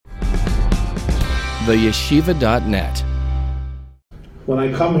theyeshiva.net. When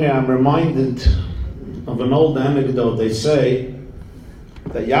I come here, I'm reminded of an old anecdote. They say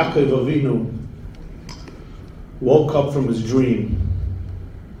that Yaakov Avinu woke up from his dream,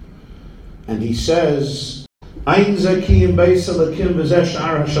 and he says, "Ein zakim beis Elokim v'zeh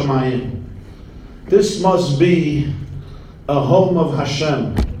sha'ar hashamayim." This must be a home of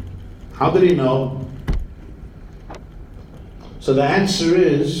Hashem. How did he know? So the answer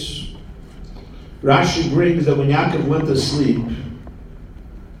is, Rashi brings that when Yaakov went to sleep,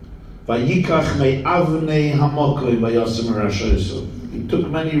 Vayikach me'avnei hamokoi vayasem rashoso. He took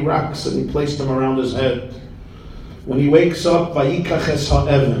many rocks and he placed them around his head. When he wakes up, Vayikach es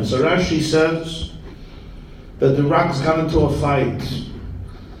ha'evan. So Rashi says that the rocks got into a fight.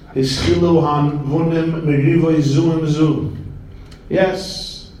 Hischilu hanvunim merivoy zuim zu.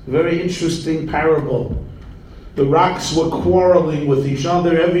 Yes, very interesting parable. The rocks were quarreling with each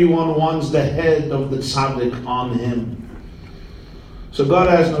other. Everyone wants the head of the tzaddik on him. So God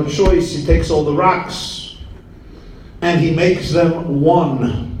has no choice. He takes all the rocks and he makes them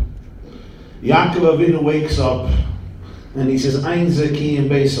one. Yaakov Avinu wakes up and he says, Ein zakim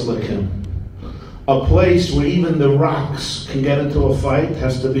beis Elokim. A place where even the rocks can get into a fight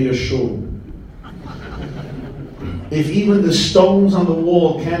has to be a shul. If even the stones on the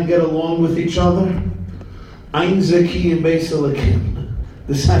wall can't get along with each other, Ein zakim beis Elokim.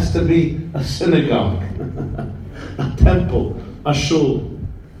 This has to be a synagogue, a temple, a shul.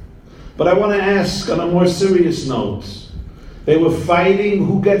 But I want to ask on a more serious note. They were fighting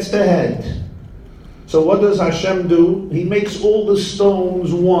who gets the head. So what does Hashem do? He makes all the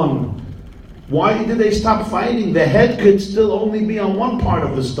stones one. Why did they stop fighting? The head could still only be on one part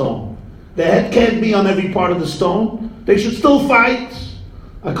of the stone. The head can't be on every part of the stone. They should still fight.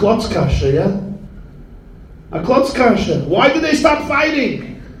 A klotz kasha, yeah? A klotz kasha. Why did they stop fighting?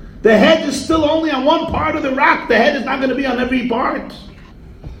 The head is still only on one part of the rock. The head is not going to be on every part.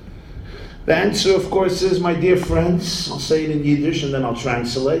 The answer, of course, is, my dear friends, I'll say it in Yiddish and then I'll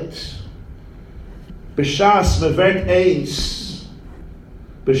translate. B'shas mevert eins,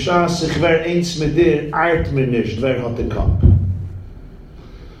 b'shas ich ver eins mit dir, art mir nicht, wer hat den Kopf.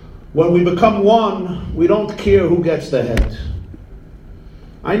 When we become one, we don't care who gets the head.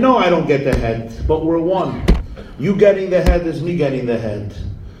 I know I don't get the head, but we're one. You getting the head is me getting the head.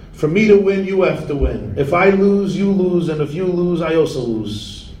 For me to win, you have to win. If I lose, you lose, and if you lose, I also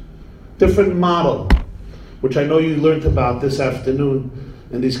lose. Different model, which I know you learned about this afternoon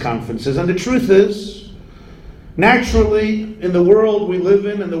in these conferences. And the truth is, naturally, in the world we live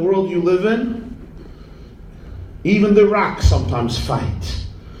in the world you live in, even the rocks sometimes fight.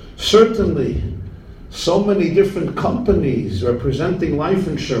 Certainly, so many different companies representing life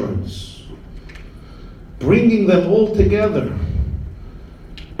insurance, bringing them all together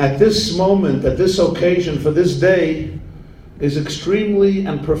at this moment, at this occasion, for this day, is extremely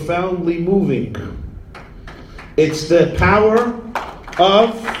and profoundly moving. It's the power,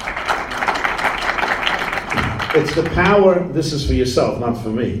 this is for yourself, not for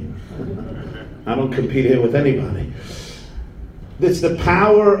me. I don't compete here with anybody. It's the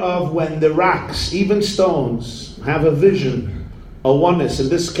power of when the rocks, even stones, have a vision, a oneness. In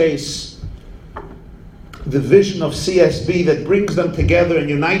this case, the vision of CSB that brings them together and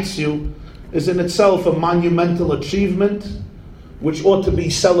unites you is in itself a monumental achievement which ought to be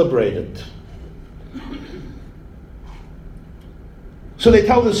celebrated. So they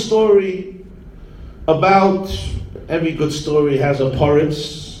tell this story about, every good story has a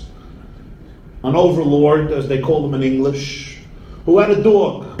poritz, an overlord, as they call them in English, who had a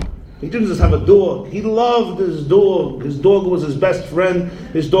dog. He didn't just have a dog. He loved his dog. His dog was his best friend.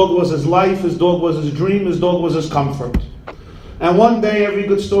 His dog was his life. His dog was his dream. His dog was his comfort. And one day, every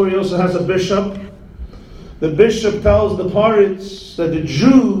good story also has a bishop. The bishop tells the poritz that the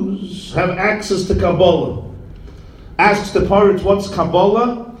Jews have access to Kabbalah. Asks the poritz, what's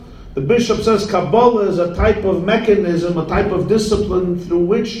Kabbalah? The bishop says Kabbalah is a type of mechanism, a type of discipline through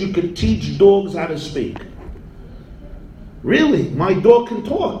which you could teach dogs how to speak. Really? My dog can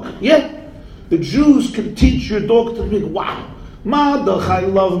talk? Yeah. The Jews can teach your dog to speak. Wow. Madach, I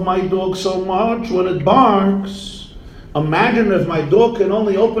love my dog so much when it barks. Imagine if my dog can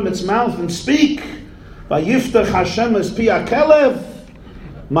only open its mouth and speak. Vayiftach Hashem es pi hakelev.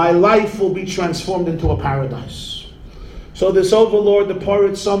 My life will be transformed into a paradise. So this overlord, the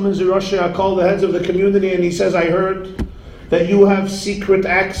poritz, summons the Rosh HaKol, the heads of the community, and he says, I heard that you have secret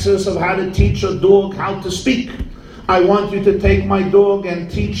access of how to teach a dog how to speak. I want you to take my dog and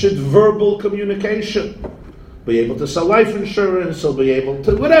teach it verbal communication. Be able to sell life insurance, he'll be able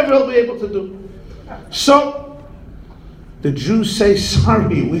to, whatever he'll be able to do. So, The Jews say,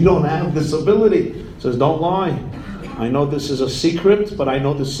 sorry, we don't have this ability. He says, don't lie. I know this is a secret, but I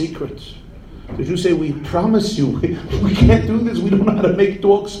know the secret. The Jews say, we promise you, we can't do this. We don't know how to make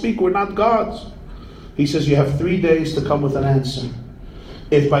dogs speak. We're not gods. He says, you have 3 days to come with an answer.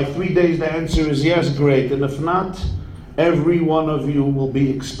 If by 3 days the answer is yes, great. And if not, every one of you will be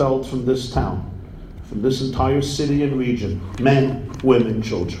expelled from this town, from this entire city and region. Men, women,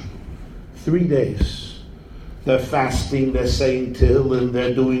 children. 3 days. They're fasting, they're saying Tehillim,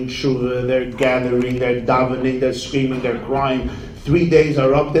 they're doing Shuvah, they're gathering, they're davening, they're screaming, they're crying. 3 days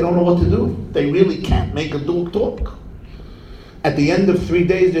are up, they don't know what to do. They really can't make a dog talk. At the end of 3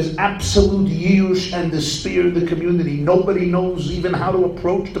 days, there's absolute yiush and despair in the community. Nobody knows even how to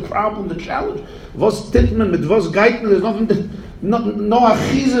approach the problem, the challenge. Was titman, mit was geitman, there's nothing, no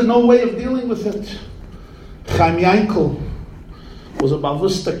achiza, no way of dealing with it. Chaim Yankel was a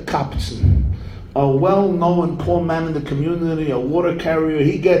Bavista captain, a well-known poor man in the community, a water carrier.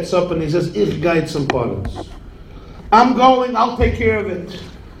 He gets up and he says, Ich guide some parents. I'm going, I'll take care of it.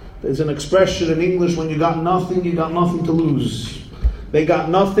 There's an expression in English, when you got nothing to lose. They got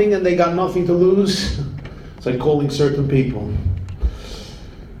nothing and they got nothing to lose. It's like calling certain people.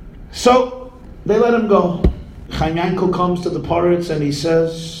 So, they let him go. Chaim Yankel comes to the pirates and he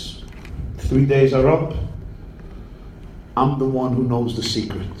says, 3 days are up. I'm the one who knows the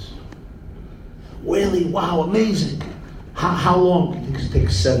secret. Really? Wow, amazing. How long? It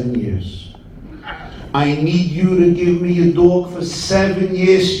takes 7 years. I need you to give me a dog for 7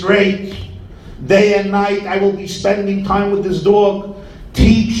 years straight. Day and night I will be spending time with this dog,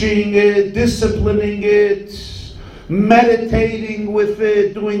 teaching it, disciplining it, meditating with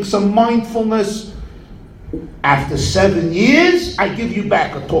it, doing some mindfulness. After 7 years, I give you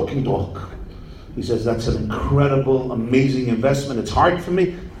back a talking dog. He says, that's an incredible, amazing investment. It's hard for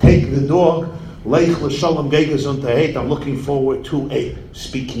me. Take the dog. Leich l'shalom geges unterheit. I'm looking forward to a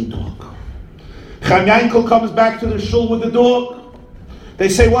speaking dog. Chaim Yankel comes back to the shul with the dog. They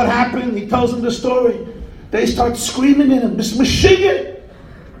say, what happened? He tells them the story. They start screaming at him, This Meshiggah,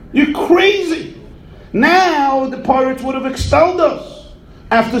 you're crazy. Now the pirates would have expelled us.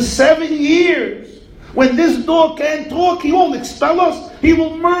 After 7 years, when this dog can't talk, he won't expel us. He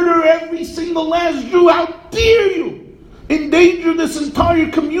will murder every single last Jew. How dare you endanger this entire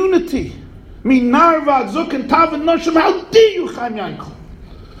community? Minarva, Zuk, and Tav, and Noshim, how dare you, Chaim Yankel?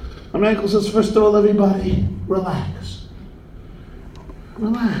 Chaim Yankel says, first of all, everybody, relax.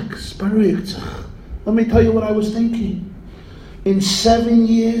 Relax. Let me tell you what I was thinking. In 7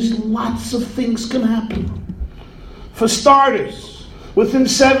 years, lots of things can happen. For starters, within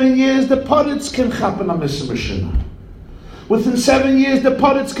 7 years, the Poritz can happen on Mr. Mishina. Within 7 years, the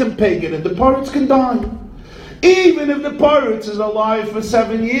Poritz can pagan and the Poritz can die. Even if the Poritz is alive for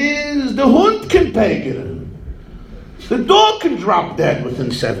 7 years, the Hund can pagan. The dog can drop dead within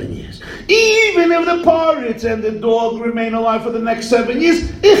 7 years. Even if the Poritz and the dog remain alive for the next 7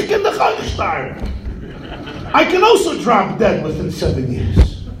 years, ich can the Chag. I can also drop dead within 7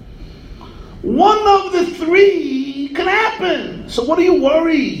 years. One of the three can happen. So what are you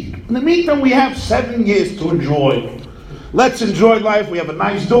worried? In the meantime, we have 7 years to enjoy. Let's enjoy life. We have a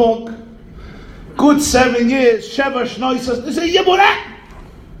nice dog. Good 7 years. Sheva Shnoisas. They say, Yebura.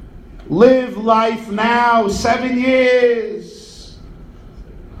 Live life now. 7 years.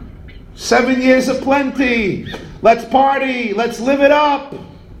 7 years of plenty. Let's party. Let's live it up.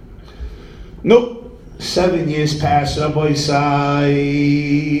 Nope. 7 years pass. Rabbi Sai.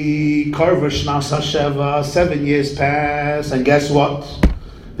 Karvash Nasa Sheva. 7 years pass. And guess what?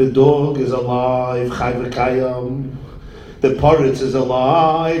 The dog is alive. Chai v'kayam. The Poritz is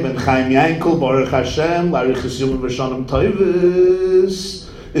alive, and Chaim Yankel, Baruch Hashem, Larichas Yom V'Shanim Toivus,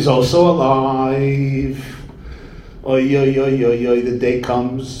 is also alive. Oy, oy, oy, oy, oy, the day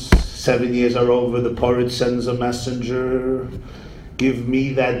comes, 7 years are over, the Poritz sends a messenger. Give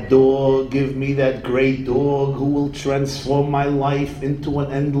me that dog, give me that great dog who will transform my life into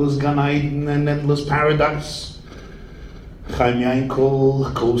an endless Gan Eden and endless paradise. Chaim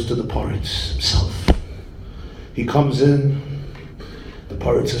Yankel goes to the Poritz himself. He comes in, the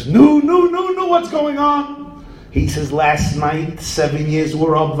Poritz says, no, what's going on? He says, last night, 7 years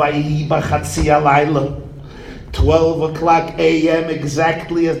were up, 12 o'clock a.m.,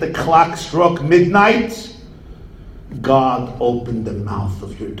 exactly as the clock struck midnight, God opened the mouth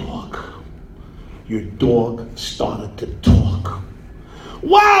of your dog. Your dog started to talk.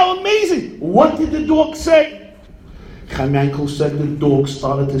 Wow, amazing! What did the dog say? Chaim Yankel said the dog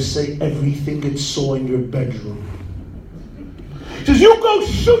started to say everything it saw in your bedroom. He says, you go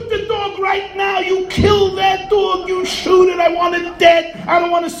shoot the dog right now. You kill that dog. You shoot it. I want it dead. I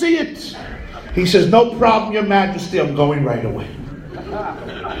don't want to see it. He says, no problem, Your Majesty, I'm going right away.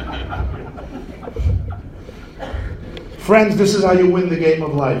 Friends, this is how you win the game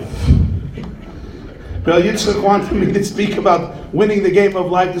of life. Bill Yitzchak wanted me to speak about winning the game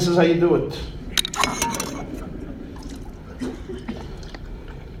of life. This is how you do it.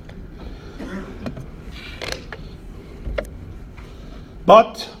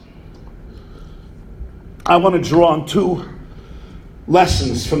 But I want to draw on two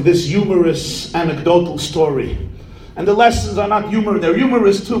lessons from this humorous anecdotal story. And the lessons are not humor, they're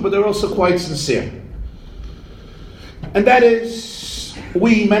humorous too, but they're also quite sincere. And that is,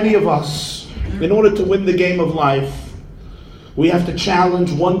 many of us, in order to win the game of life, we have to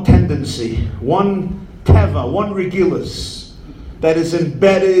challenge one tendency, one teva, one regilas, that is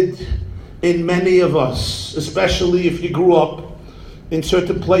embedded in many of us, especially if you grew up in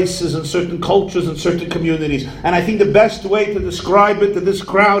certain places, in certain cultures, in certain communities. And I think the best way to describe it to this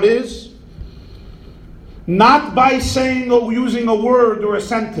crowd is not by saying or using a word or a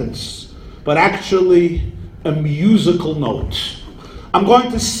sentence, but actually a musical note. I'm going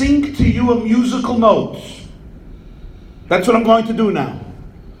to sing to you a musical note. That's what I'm going to do now.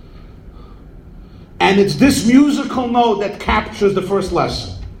 And it's this musical note that captures the first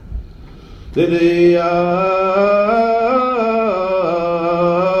lesson.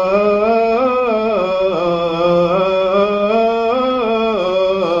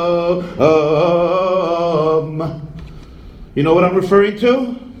 You know what I'm referring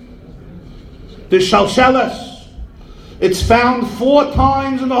to? The Shalsheles. It's found 4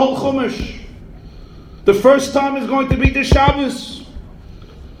 times in the whole Chumash. The first time is going to be the Shabbos.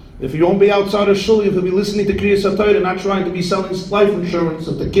 If you won't be outside of Shul, if you'll be listening to Kriyas HaTorah and not trying to be selling life insurance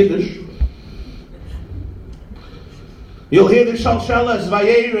at the Kiddush, you'll hear the Shalsheles,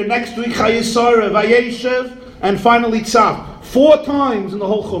 Vayera, next week Chayesara, Vayeshev, and finally Tzav. 4 times in the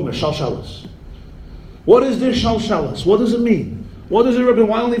whole Chumash, Shalsheles. What is this Shalsheles? What does it mean? What does it represent?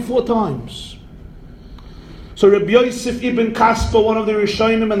 Why only 4 times? So Rabbi Yosef Ibn Kaspa, one of the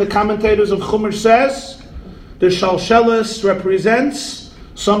Rishonim and the commentators of Chumash, says the Shalsheles represents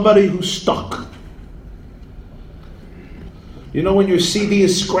somebody who's stuck. You know when your CD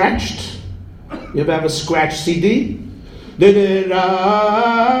is scratched? You ever have a scratched CD? Okay,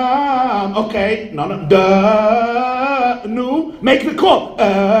 no, duh, no, make the call.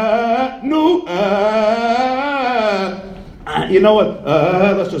 No, you know what?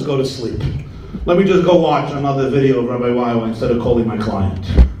 Let's just go to sleep. Let me just go watch another video of Rabbi Weiwa instead of calling my client.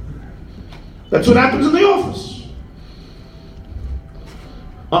 That's what happens in the office.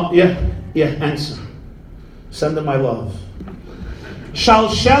 Oh, yeah, answer. Send them my love.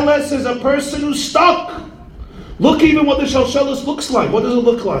 Shalsheles is a person who's stuck. Look even what the Shalsheles looks like. What does it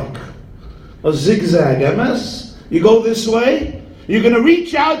look like? A zigzag, MS. You go this way, you're going to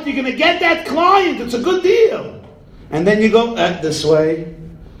reach out, you're going to get that client, it's a good deal. And then you go this way.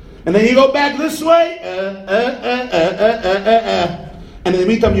 And then you go back this way. And in the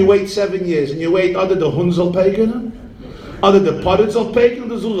meantime you wait 7 years. And you wait other the Hunzel pagan, other the Poditzel pagan,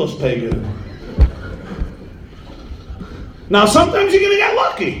 the Zuzos pagan. Now sometimes you're going to get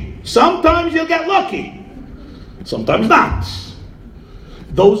lucky. Sometimes you'll get lucky. Sometimes not.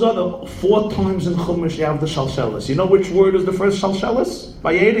 Those are the 4 times in Chumash you have the Shalsheles. You know which word is the first Shalsheles?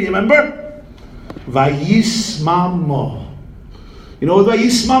 Vayera, you remember? Vayismamo. You know what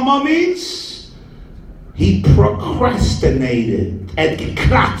Vayismamo means? He procrastinated.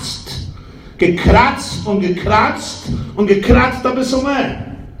 Gekratzt. Gekratzt und gekratzt und gekratzt ein bisschen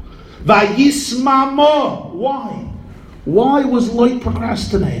mehr. Vayismamo. Why? Why was Lot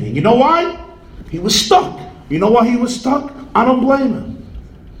procrastinating? You know why? He was stuck. You know why he was stuck? I don't blame him.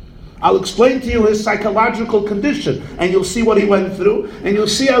 I'll explain to you his psychological condition, and you'll see what he went through, and you'll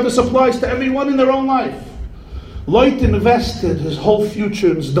see how this applies to everyone in their own life. Lot invested his whole future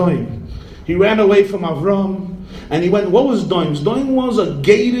in Sdom. He ran away from Avram, and he went, what was Sdom? Sdom was a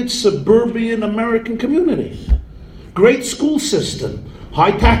gated suburban American community. Great school system,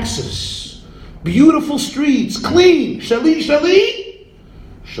 high taxes, beautiful streets, clean, shali,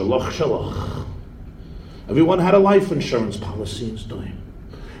 shalach, shalach. Everyone had a life insurance policy in Sdom.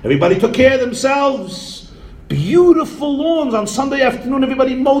 Everybody took care of themselves. Beautiful lawns. On Sunday afternoon,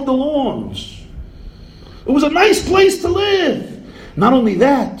 everybody mowed the lawns. It was a nice place to live. Not only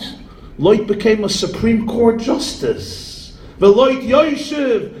that, Lot became a Supreme Court justice. Veloit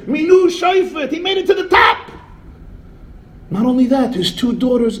Yoshev, Minu Shofet. He made it to the top. Not only that, his 2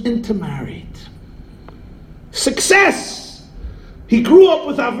 daughters intermarried. Success. He grew up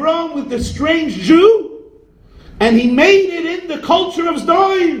with Avram, with the strange Jew. And he made it in the culture of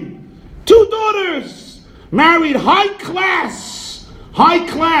Sdom. 2 daughters, married high class,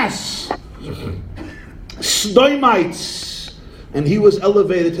 Stoimites, and he was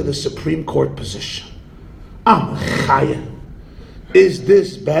elevated to the Supreme Court position. Amachaya. Is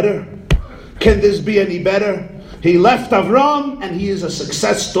this better? Can this be any better? He left Avram, and he is a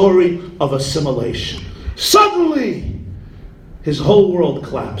success story of assimilation. Suddenly, his whole world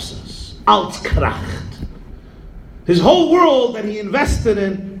collapses. Altkracht. His whole world that he invested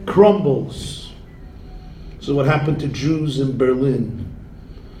in crumbles. This is what happened to Jews in Berlin,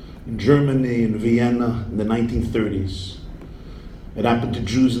 in Germany, in Vienna in the 1930s. It happened to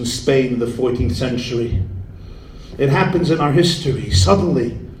Jews in Spain in the 14th century. It happens in our history.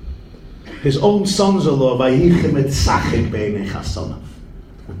 Suddenly, his own sons-in-law, they look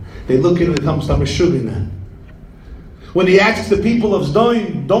at him and comes to Meshugina. When he asks the people of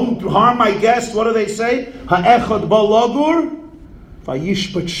Zdom, don't harm my guest, what do they say? Ha'echad balagur,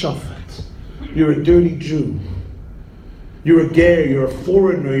 vayishpat shafet. You're a dirty Jew. You're a ger, you're a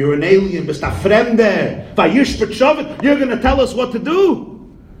foreigner, you're an alien, bist a fremde. Vayishpat shafet, you're going to tell us what to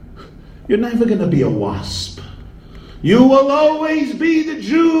do. You're never going to be a wasp. You will always be the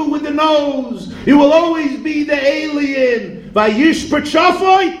Jew with the nose. You will always be the alien. Vayishpat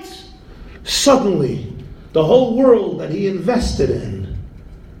shafet. Suddenly, the whole world that he invested in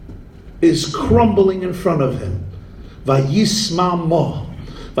is crumbling in front of him. Vayisma mo.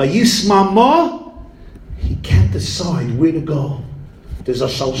 Vayisma mo. He can't decide where to go. There's a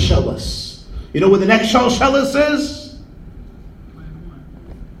shalshelis. You know where the next shalshelis is?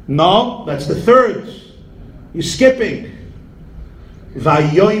 No, that's the third. You're skipping.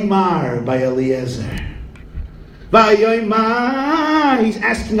 Vayoymar by Eliezer. Vayoymar. He's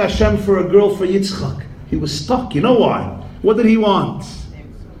asking Hashem for a girl for Yitzchak. He was stuck. You know why? What did he want?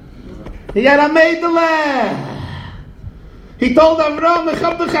 He had a meidele. He told Avram, "Ich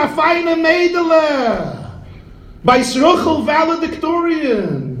hab dich a feine meidele." By Sruchel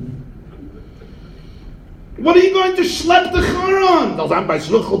valedictorian. What are you going to schlep the Charon? I'm by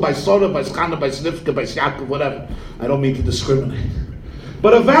Sruchel, by Sora, by Schana, by Snifka, by Yaakov, whatever. I don't mean to discriminate.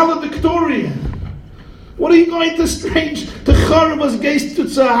 But a valedictorian. What are you going to strange? The Charon was geist to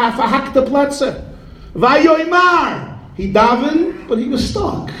verhackte Plätze. Vayoymar. He davened, but he was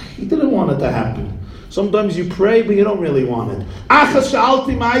stuck. He didn't want it to happen. Sometimes you pray, but you don't really want it. Achas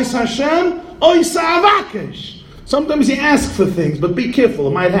sha'alti ma'is Hashem, oisa avakesh. Sometimes you ask for things, but be careful,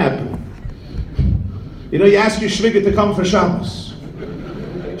 it might happen. You know, you ask your shviga to come for Shabbos.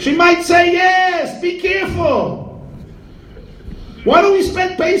 She might say yes, be careful. Why don't we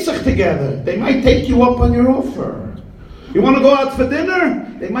spend Pesach together? They might take you up on your offer. You want to go out for dinner?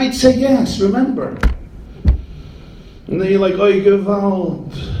 They might say yes, remember. And then you're like, oh, you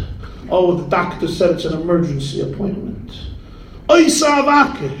gewalt. Oh, the doctor said it's an emergency appointment. Oisa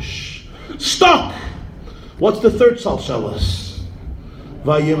avakesh. Stuck. What's the third salshelis?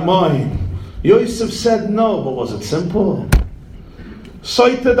 Vayemoin. Yosef said no, but was it simple?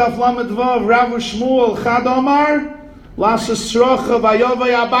 Soite daf lamed vav, Rav Shmuel, Chad Omar, lasas srocha,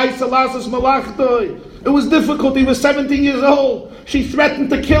 vayovay abaysa, lasas malachtoi. It was difficult. He was 17 years old. She threatened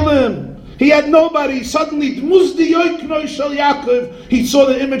to kill him. He had nobody. Suddenly, Muzdi Yoiknoi Shel Yaakov, he saw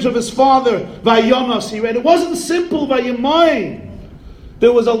the image of his father. Vayonos, he read. It wasn't simple, Vayemoin.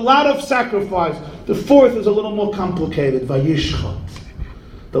 There was a lot of sacrifice. The fourth is a little more complicated, Vayishchat.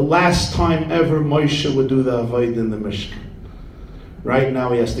 The last time ever Moshe would do the Avodah in the Mishkan. Right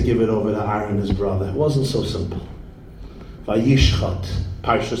now he has to give it over to Aaron, his brother. It wasn't so simple. Vayishchat,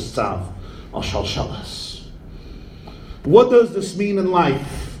 Parshas Tzav, al Shalshalas. What does this mean in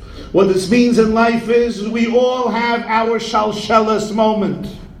life? What this means in life is we all have our Shalshalas moment.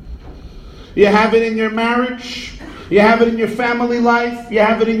 You have it in your marriage. You have it in your family life, you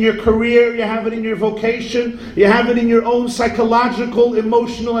have it in your career, you have it in your vocation, you have it in your own psychological,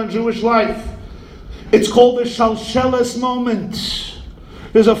 emotional, and Jewish life. It's called the Shalshelis moment.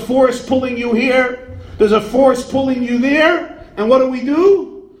 There's a force pulling you here, there's a force pulling you there, and what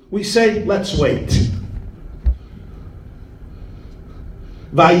do? We say, let's wait.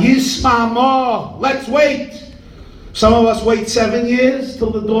 Vayisma, let's wait. Some of us wait 7 years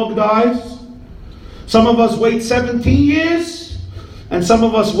till the dog dies. Some of us wait 17 years, and some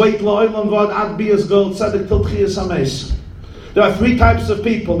of us wait lo'olam v'ad ad biyas gold tzedek til tchiyas hameis. There are three types of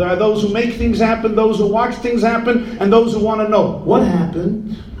people. There are those who make things happen, those who watch things happen, and those who want to know what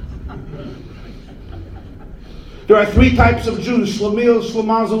happened. There are three types of Jews: Shlomil,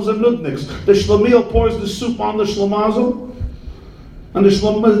 Shlomazels, and Nudniks. The Shlomil pours the soup on the Shlomazel, and the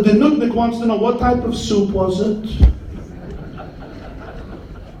Nudnik wants to know what type of soup was it.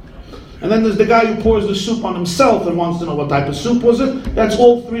 And then there's the guy who pours the soup on himself and wants to know what type of soup was it. That's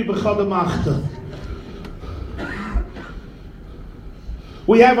all three b'chadam achta.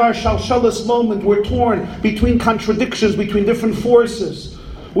 We have our shalshalas moment. We're torn between contradictions, between different forces.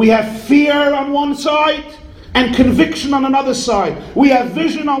 We have fear on one side and conviction on another side. We have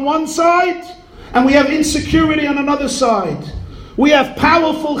vision on one side and we have insecurity on another side. We have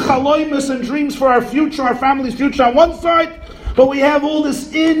powerful chaloimus and dreams for our future, our family's future on one side, but we have all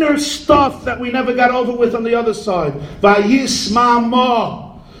this inner stuff that we never got over with on the other side.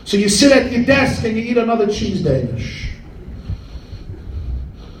 Vayismama. So you sit at your desk and you eat another cheese Danish.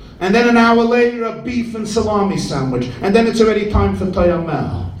 And then an hour later a beef and salami sandwich. And then it's already time for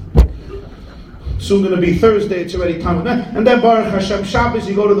Tayamel. Soon going to be Thursday, it's already time. And then Baruch Hashem Shabbos,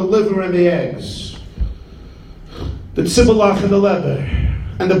 you go to the liver and the eggs. The tzibulach and the leather.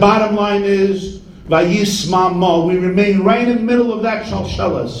 And the bottom line is, Vayismama. We remain right in the middle of that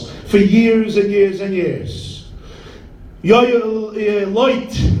shalshalas for years and years and years. Yoel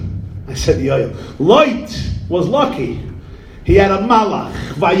Loit, I said Yoel. Loit was lucky. He had a malach.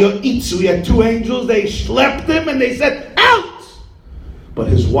 Vayoitzu. He had two angels. They schlepped him and they said, out! But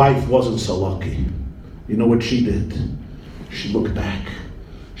his wife wasn't so lucky. You know what she did? She looked back.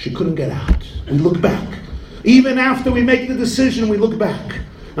 She couldn't get out. We look back. Even after we make the decision, we look back.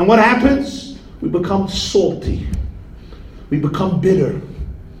 And what happens? We become salty. We become bitter.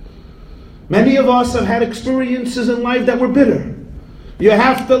 Many of us have had experiences in life that were bitter. You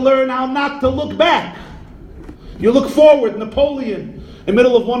have to learn how not to look back. You look forward. Napoleon, in the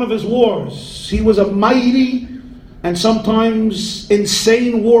middle of one of his wars, he was a mighty and sometimes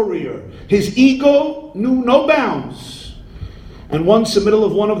insane warrior. His ego knew no bounds. And once in the middle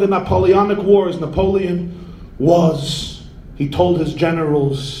of one of the Napoleonic wars, he told his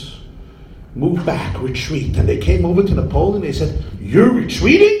generals, move back, retreat. And they came over to Napoleon, they said, you're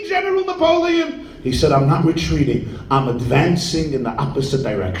retreating, General Napoleon? He said, I'm not retreating, I'm advancing in the opposite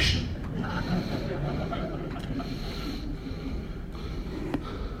direction.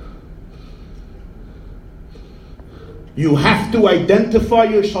 You have to identify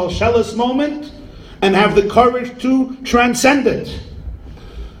your shalshalas moment and have the courage to transcend it.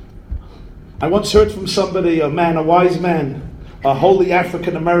 I once heard from somebody, a wise man, a holy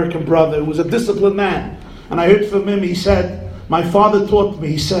African American brother who was a disciplined man. And I heard from him, he said, my father taught me,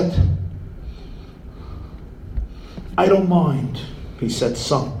 he said, I don't mind, he said,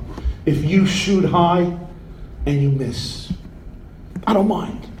 son, if you shoot high and you miss. I don't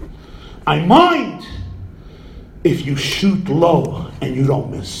mind. I mind if you shoot low and you don't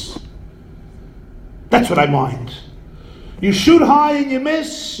miss. That's what I mind. You shoot high and you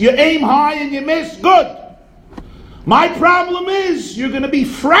miss, you aim high and you miss, good. My problem is you're going to be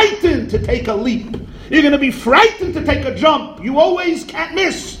frightened to take a leap. You're going to be frightened to take a jump. You always can't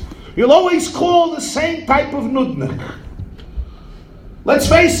miss. You'll always call the same type of nudnik. Let's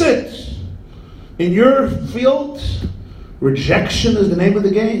face it, in your field, rejection is the name of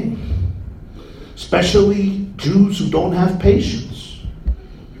the game. Especially Jews who don't have patience.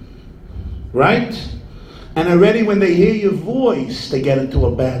 Right? And already when they hear your voice, they get into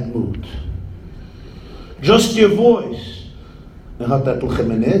a bad mood. Just your voice. Some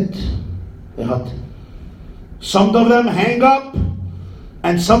of them hang up,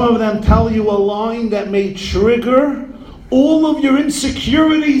 and some of them tell you a line that may trigger all of your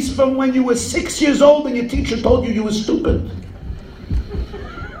insecurities from when you were 6 years old and your teacher told you were stupid.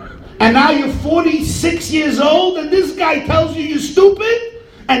 And now you're 46 years old and this guy tells you you're stupid,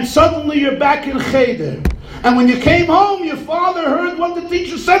 and suddenly you're back in cheder. And when you came home, your father heard what the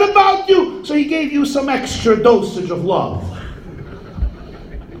teacher said about you, so he gave you some extra dosage of love.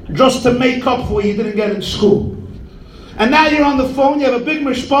 Just to make up for what you didn't get in school. And now you're on the phone, you have a big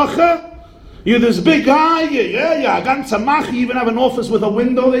mishpacha, you're this big guy, you even have an office with a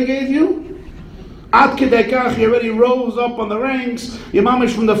window they gave you. Ad kedekach, you already rose up on the ranks. Your mom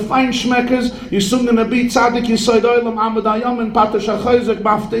is from the fine schmeckers. You're soon going to be tzaddik yisoid oilam amad ayamin patah shachayzek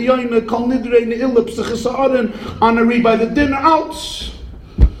bafte yoyne kol nidrei ne'ilip s'chisa'orin honoree by the dinner outs.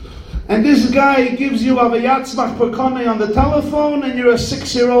 And this guy gives you avayatzmach perkone on the telephone, and you're a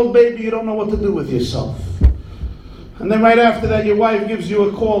 6-year-old baby, you don't know what to do with yourself. And then right after that, your wife gives you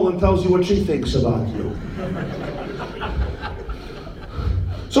a call and tells you what she thinks about you.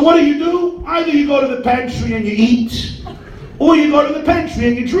 So what do? Either you go to the pantry and you eat, or you go to the pantry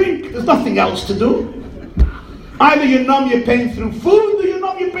and you drink. There's nothing else to do. Either you numb your pain through food, or you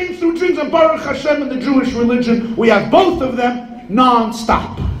numb your pain through drinks. And Baruch Hashem in the Jewish religion, we have both of them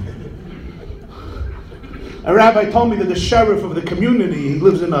non-stop. A rabbi told me that the sheriff of the community, he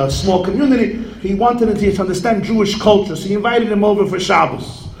lives in a small community, he wanted him to understand Jewish culture, so he invited him over for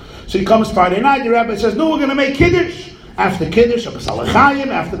Shabbos. So he comes Friday night, the rabbi says, no, we're going to make Kiddush. After Kiddush, Alachayim.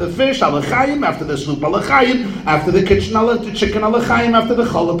 After the fish, Alachayim. After the soup, Alachayim. After the kitchen, the chicken, Alachayim. After the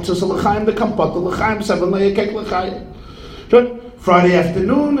challah, Alachayim. The kampot, Alachayim. 7-layer cake, Alachayim. Friday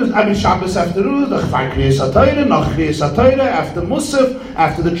afternoon, Shabbos afternoon, the Chvar Kriyas HaTorah, Nach Kriyas HaTorah, after Musaf,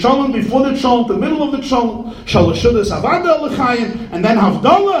 after the Cholent, before the Cholent, the middle of the Cholent, Shalosh Shudas Avada L'chaim, and then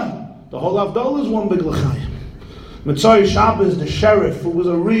Havdalah. The whole Havdalah is one big L'chaim. Mitzvah Shabbos, the sheriff, who was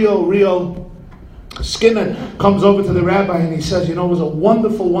a real Skinner, comes over to the rabbi and he says, it was a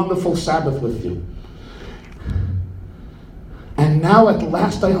wonderful, wonderful Sabbath with you. And now at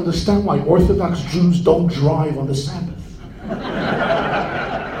last I understand why Orthodox Jews don't drive on the Sabbath.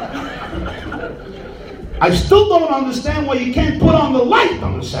 I still don't understand why you can't put on the light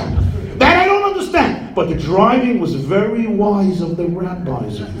on the Sabbath. That I don't understand. But the driving was very wise of the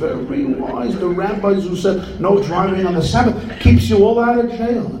rabbis. Very wise. The rabbis who said, no driving on the Sabbath keeps you all out of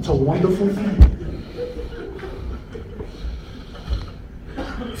jail. It's a wonderful thing.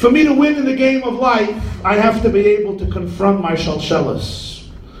 For me to win in the game of life, I have to be able to confront my shalshelas.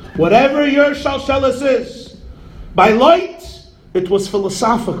 Whatever your shalshelas is. By light, it was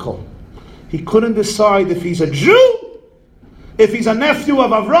philosophical. He couldn't decide if he's a Jew, if he's a nephew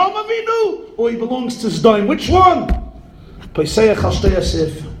of Avraham Avinu, or he belongs to Sdom. Which one?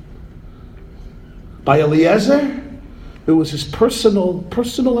 By Eliezer, it was his personal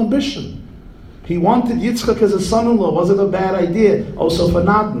ambition. He wanted Yitzchak as a son-in-law. Was it a bad idea? Also for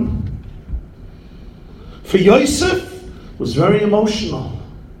Natan. For Yosef, it was very emotional.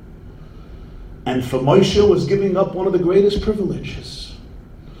 And for Moshe was giving up one of the greatest privileges.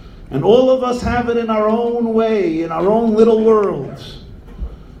 And all of us have it in our own way, in our own little world.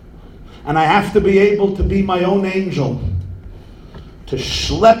 And I have to be able to be my own angel. To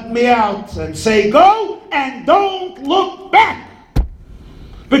schlep me out and say, go and don't look back.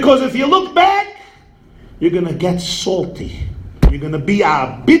 Because if you look back, you're going to get salty. You're going to be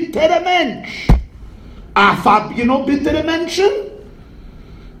a bittere Mensch. Bittere Menschen?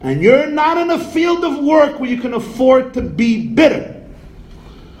 And you're not in a field of work where you can afford to be bitter.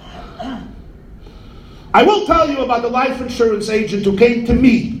 I will tell you about the life insurance agent who came to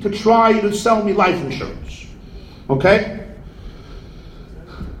me to try to sell me life insurance. Okay?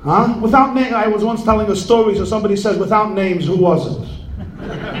 Without name, I was once telling a story, so somebody says, without names, who was it?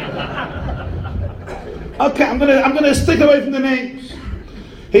 Okay, I'm gonna stick away from the names.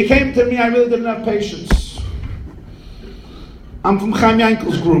 He came to me, I really didn't have patience. I'm from Chaim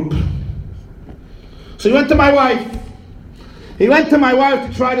Yankel's group. So he went to my wife. He went to my wife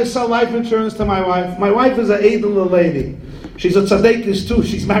to try to sell life insurance to my wife. My wife is an edel lady. She's a tzaddikus too.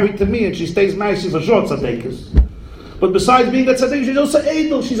 She's married to me and she stays married. She's a short tzaddikus. But besides being a tzaddik, she's also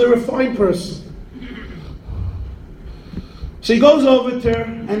edel. She's a refined person. So he goes over to her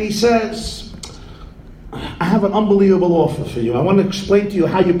and he says, I have an unbelievable offer for you. I want to explain to you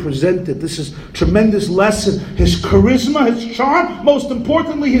how you present it. This is a tremendous lesson. His charisma, his charm, most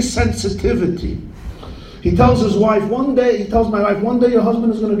importantly, his sensitivity. He tells his wife one day, your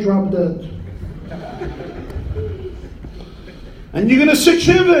husband is going to drop dead. And you're going to sit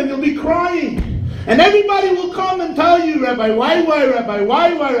shiva and you'll be crying. And everybody will come and tell you, Rabbi, why,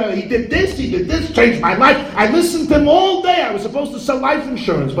 he did this, changed my life. I listened to him all day. I was supposed to sell life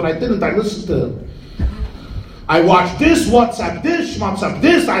insurance, but I didn't. I listened to him. I watched this, WhatsApp this,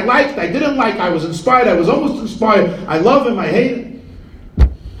 I liked, I didn't like, I was inspired, I was almost inspired, I love him, I hate him.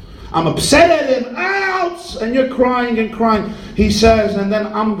 I'm upset at him, ouch! And you're crying and crying. He says, and then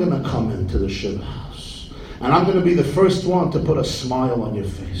I'm going to come into the Shiva house. And I'm going to be the first one to put a smile on your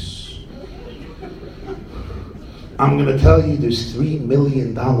face. I'm going to tell you there's $3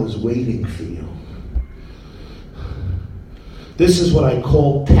 million waiting for you. This is what I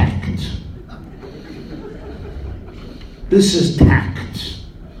call tact. This is tact.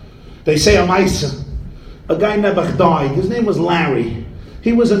 They say a Maisa. A guy never died. His name was Larry.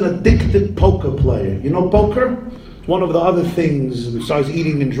 He was an addicted poker player. You know poker? It's one of the other things besides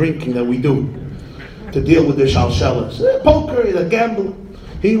eating and drinking that we do to deal with the shalshelas. Poker is a gamble.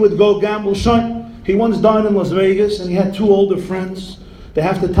 He would go gamble. He once died in Las Vegas and he had two older friends. They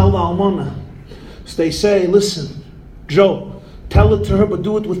have to tell the almana. So they say, listen, Joe, tell it to her, but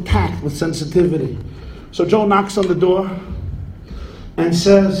do it with tact, with sensitivity. So Joe knocks on the door and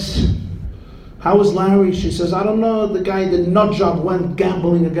says, how is Larry? She says, I don't know, the guy, the nut job went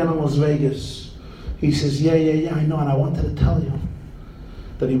gambling again in Las Vegas. He says, yeah, I know, and I wanted to tell you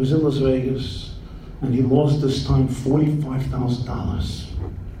that he was in Las Vegas and he lost this time $45,000.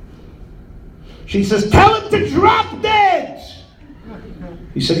 She says, tell him to drop dead!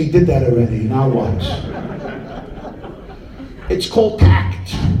 He said, he did that already, now what? It's called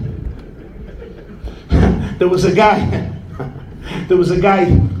tact. There was a guy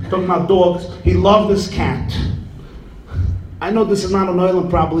talking about dogs. He loved this cat. I know this is not an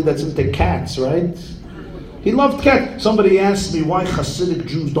island probably that's into cats, right? He loved cats. Somebody asked me why Hasidic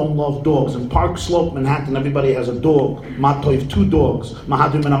Jews don't love dogs. In Park Slope, Manhattan, everybody has a dog. Matoiv, 2 dogs.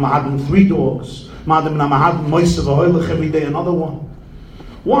 Mahadim and Mahadim, 3 dogs. Mahadim and Mahadim, Moisev, Ahoylech every day, another one.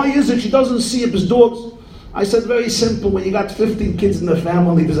 Why is it she doesn't see if his dogs? I said, very simple. When you got 15 kids in the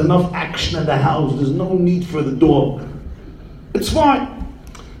family, there's enough action in the house. There's no need for the dog. It's fine.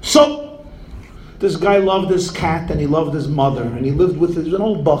 So, this guy loved his cat and he loved his mother. And he lived with his, an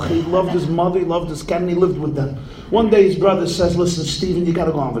old bach. He loved his mother, he loved his cat, and he lived with them. One day his brother says, listen, Stephen, you got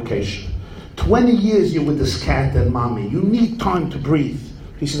to go on vacation. 20 years you're with this cat and mommy. You need time to breathe.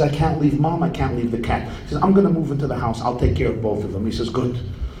 He says, I can't leave mom, I can't leave the cat. He says, I'm going to move into the house. I'll take care of both of them. He says, good.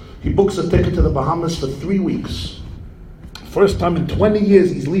 He books a ticket to the Bahamas for 3 weeks. First time in 20 years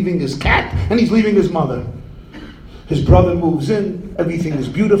he's leaving his cat and he's leaving his mother. His brother moves in, everything is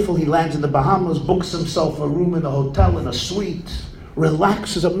beautiful, he lands in the Bahamas, books himself a room in a hotel, in a suite,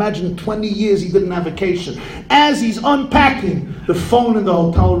 relaxes. Imagine 20 years he didn't have vacation. As he's unpacking, the phone in the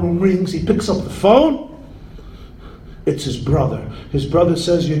hotel room rings, he picks up the phone, it's his brother. His brother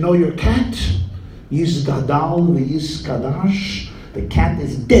says, you know your cat? Yizgadal v'yizkadash, the cat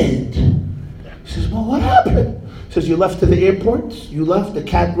is dead. He says, well, what happened? Says, you left to the airport, you left, the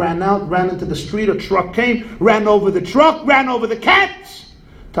cat ran out, ran into the street, a truck came, ran over the truck, ran over the cat.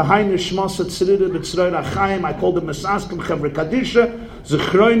 I called him Mesaskim Chevre Kadisha,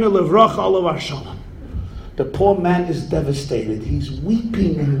 Zechroine Levrocha Olav Shalom. The poor man is devastated. He's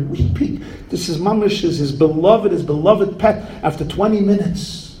weeping and weeping. This is Mamish, his beloved pet. After 20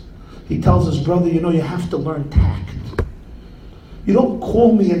 minutes, he tells his brother, you know, you have to learn tact. You don't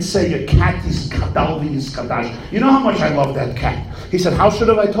call me and say your cat is kadalvi is kadash. You know how much I love that cat. He said, how should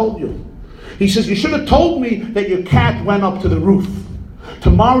have I told you? He says, you should have told me that your cat went up to the roof.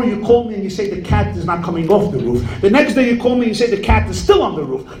 Tomorrow you call me and you say the cat is not coming off the roof. The next day you call me and you say the cat is still on the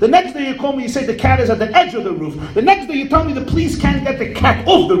roof. The next day you call me and you say the cat is at the edge of the roof. The next day you tell me the police can't get the cat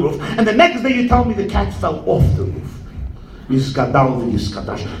off the roof. And the next day you tell me the cat fell off the roof.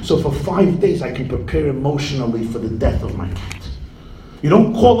 So for 5 days I can prepare emotionally for the death of my cat. You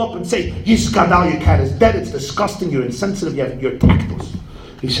don't call up and say, Yizgadal, your cat is dead, it's disgusting, you're insensitive, you're tactless.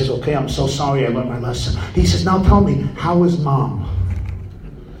 He says, okay, I'm so sorry, I learned my lesson. He says, now tell me, how is mom?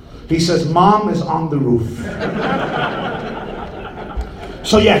 He says, mom is on the roof.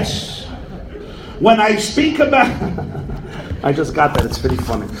 So yes, when I speak about, I just got that, it's pretty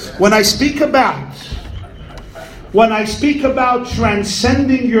funny. When I speak about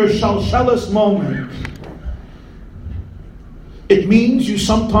transcending your shalshelis moment, it means you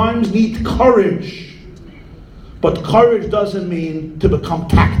sometimes need courage. But courage doesn't mean to become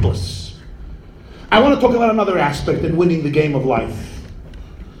tactless. I want to talk about another aspect in winning the game of life.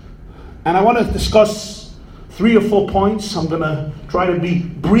 And I want to discuss 3 or 4 points. I'm going to try to be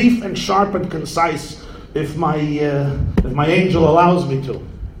brief and sharp and concise if my angel allows me to.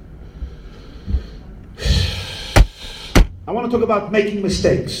 I want to talk about making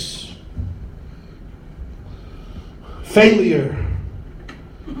mistakes. Failure.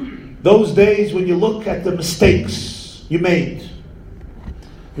 Those days when you look at the mistakes you made.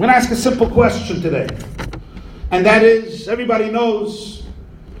 I'm going to ask a simple question today. And that is, everybody knows,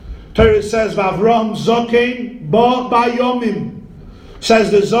 Torah says, Vavram Zokein Ba Bayomim.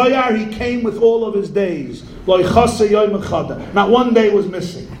 Says the Zohar, he came with all of his days. Not one day was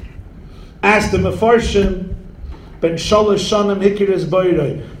missing. Ask the Mefarshim, Ben Shalosh Shanim Hikres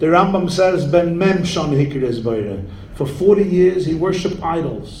Boirei. The Rambam says, Ben Mem Shon Hikres Boirei. For 40 years he worshipped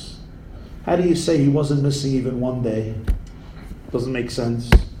idols. How do you say he wasn't missing even one day? Doesn't make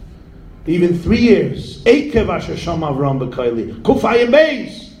sense. Even 3 years. Eikev Asher Sham Avram B'Kaili. Kufay and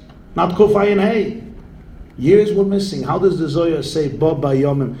Beis, not Kufay and Hay. Years were missing. How does the Zohar say, Ba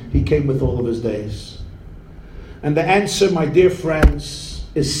Bayomim, he came with all of his days? And the answer, my dear friends,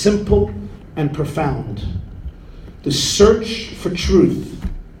 is simple and profound. The search for truth,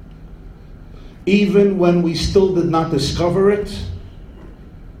 even when we still did not discover it,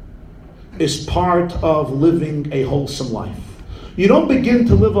 is part of living a wholesome life. You don't begin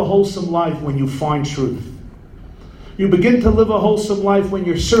to live a wholesome life when you find truth. You begin to live a wholesome life when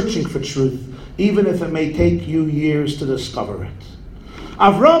you're searching for truth, even if it may take you years to discover it.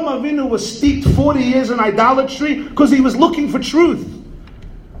 Avraham Avinu was steeped 40 years in idolatry because he was looking for truth.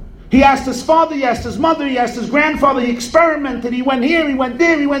 He asked his father, he asked his mother, he asked his grandfather, he experimented, he went here, he went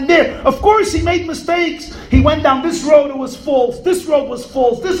there, he went there. Of course he made mistakes. He went down this road, it was false. This road was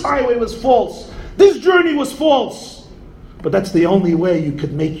false. This highway was false. This journey was false. But that's the only way you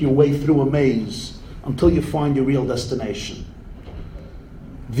could make your way through a maze until you find your real destination.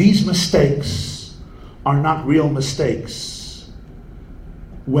 These mistakes are not real mistakes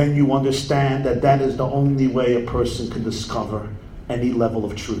when you understand that that is the only way a person can discover any level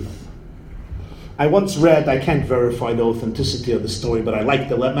of truth. I once read, I can't verify the authenticity of the story, but I like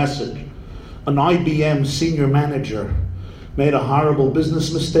the message. An IBM senior manager made a horrible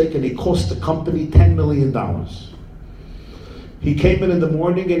business mistake and he cost the company $10 million. He came in the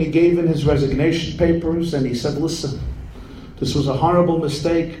morning and he gave in his resignation papers and he said, listen, this was a horrible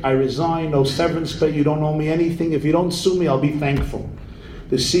mistake. I resign, no severance pay, you don't owe me anything. If you don't sue me, I'll be thankful.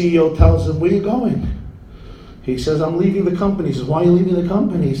 The CEO tells him, where are you going? He says, I'm leaving the company. He says, why are you leaving the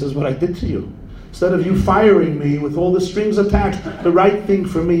company? He says, what I did to you. Instead of you firing me with all the strings attached, the right thing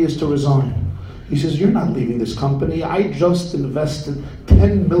for me is to resign. He says, you're not leaving this company. I just invested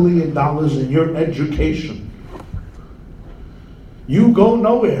 $10 million in your education. You go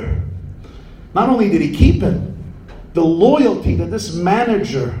nowhere. Not only did he keep it, the loyalty that this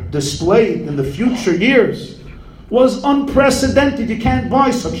manager displayed in the future years was unprecedented. You can't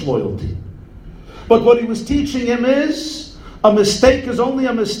buy such loyalty. But what he was teaching him is, a mistake is only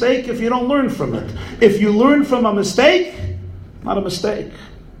a mistake if you don't learn from it. If you learn from a mistake, not a mistake,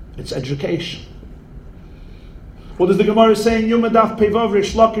 it's education. What does the Gemara say in Yuma Daf Pevav?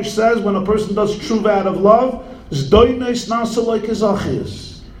 Rish Lakish says, when a person does tshuva out of love, zdoines nasa like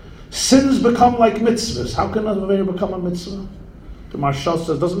achias. Sins become like mitzvahs. How can a Avera become a mitzvah? The Marshal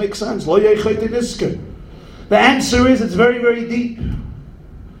says, doesn't make sense. Lo yechet nisker. The answer is, it's very, very deep.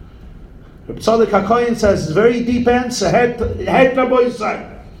 Reb Tzadok HaKohen says, it's a very deep answer.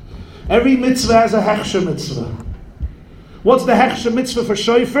 Every mitzvah has a hechsher mitzvah. What's the hechsher mitzvah for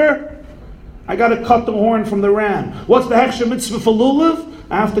shofar? I got to cut the horn from the ram. What's the hechsher mitzvah for lulav?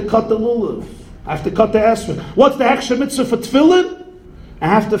 I have to cut the lulav. I have to cut the esrog. What's the hechsher mitzvah for tefillin? I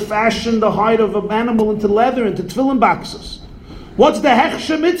have to fashion the hide of an animal into leather, into tefillin boxes. What's the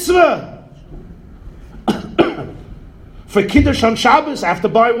hechsher mitzvah? For Kiddush on Shabbos, I have to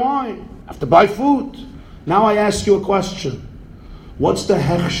buy wine. I have to buy food. Now I ask you a question. What's the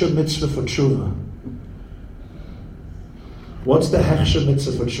hechsher mitzvah for tshuva? What's the hechsher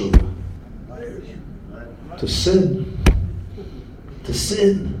mitzvah for tshuva? To sin. To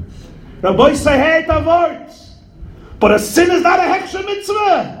sin. Rabbi say, hey, words. But a sin is not a hechsher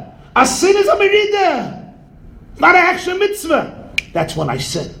mitzvah. A sin is a merida. It's not a hechsher mitzvah. That's when I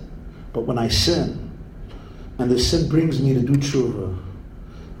sin. But when I sin, and the sin brings me to do tshuva,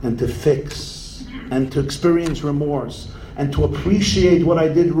 and to fix, and to experience remorse, and to appreciate what I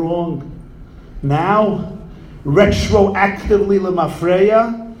did wrong, now, retroactively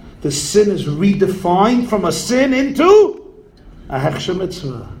lemafreya, the sin is redefined from a sin into a hechsher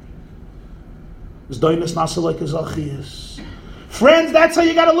mitzvah. Friends, that's how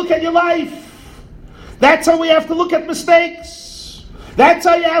you got to look at your life. That's how we have to look at mistakes. That's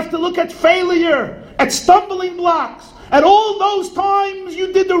how you have to look at failure, at stumbling blocks, at all those times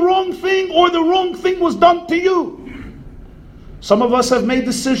you did the wrong thing or the wrong thing was done to you. Some of us have made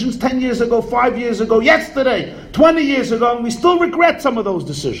decisions 10 years ago, 5 years ago, yesterday, 20 years ago, and we still regret some of those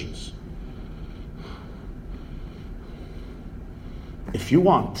decisions. If you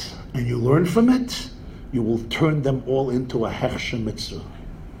want, and you learn from it, you will turn them all into a hechsher mitzvah.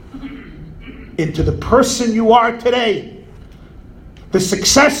 Into the person you are today. The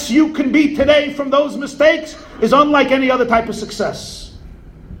success you can be today from those mistakes is unlike any other type of success.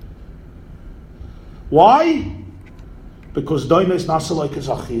 Why? Because doines nasa like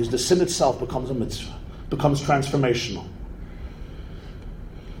is the sin itself becomes a mitzvah, becomes transformational.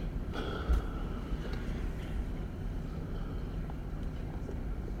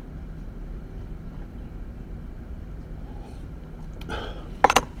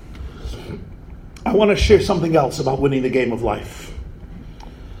 I want to share something else about winning the game of life.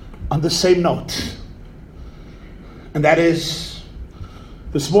 On the same note. And that is,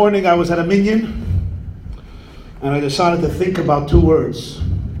 this morning I was at a minyan, and I decided to think about two words.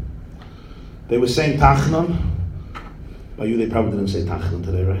 They were saying Tachnon. By you, they probably didn't say Tachnon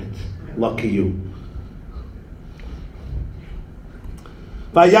today, right? Lucky you.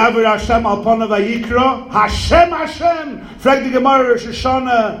 Vayaver Hashem al pana vayikra. Hashem, Hashem. Frag the Gemara Rosh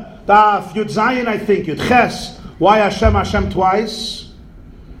Hashanah. Daf Yud Zayin, I think, Yud Ches. Why Hashem, Hashem twice?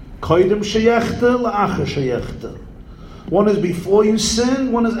 Koydem sheyechte, la'acher sheyechte. One is before you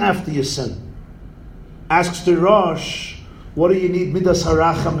sin, one is after you sin. Asks the Rosh, what do you need Midas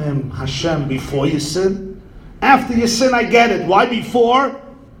Harachamim, Hashem, before you sin? After you sin, I get it. Why before?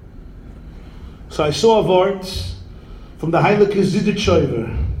 So I saw a word from the Heilige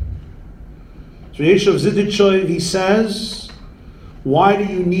Ziditshover. So Yeshav Ziditshover, he says, why do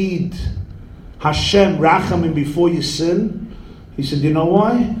you need Hashem, rachamim before you sin. He said, you know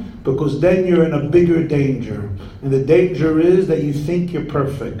why? Because then you're in a bigger danger. And the danger is that you think you're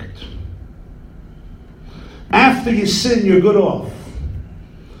perfect. After you sin, you're good off.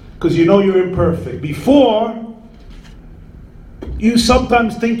 Because you know you're imperfect. Before, you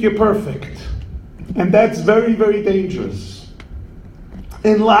sometimes think you're perfect. And that's very, very dangerous.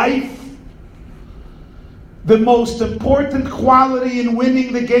 In life, the most important quality in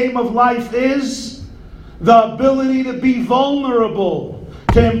winning the game of life is the ability to be vulnerable,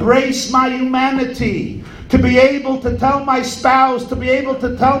 to embrace my humanity, to be able to tell my spouse, to be able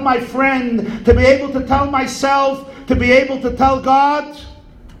to tell my friend, to be able to tell myself, to be able to tell God.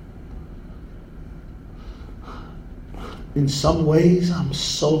 In some ways, I'm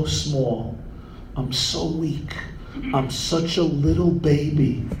so small. I'm so weak. I'm such a little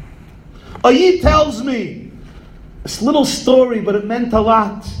baby. He tells me this little story, but it meant a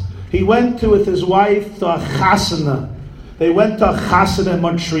lot. He went to, with his wife, to a chasana. They went to a chasana in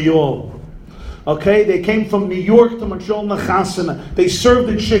Montreal. Okay, they came from New York to Montreal in a chasana. They served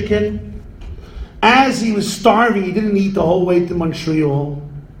the chicken. As he was starving, he didn't eat the whole way to Montreal.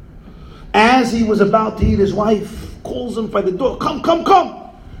 As he was about to eat, his wife calls him by the door. Come, come, come.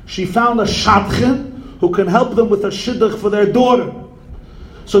 She found a shadchan who can help them with a shidduch for their daughter.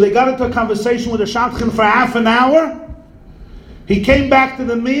 So they got into a conversation with the shadchan for half an hour. He came back to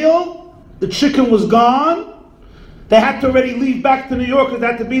the meal. The chicken was gone. They had to already leave back to New York because they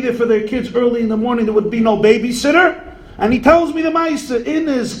had to be there for their kids early in the morning. There would be no babysitter. And he tells me the Maisa, in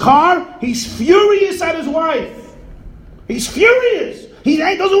his car, he's furious at his wife. He's furious. He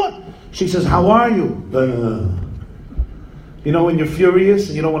doesn't want... She says, how are you? You know when you're furious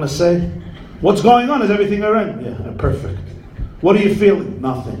and you don't want to say? What's going on? Is everything all right? Yeah, perfect. What are you feeling?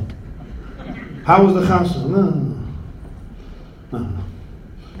 Nothing. How was the chassan? No.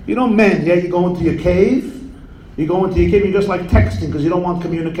 You know men, yeah, you go into your cave. You go into your cave, you're just like texting because you don't want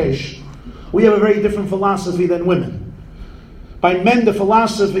communication. We have a very different philosophy than women. By men, the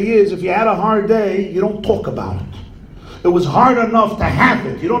philosophy is if you had a hard day, you don't talk about it. It was hard enough to have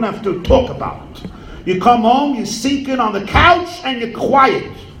it. You don't have to talk about it. You come home, you sink in on the couch, and you're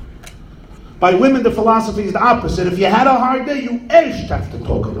quiet. By women, the philosophy is the opposite. If you had a hard day, you have to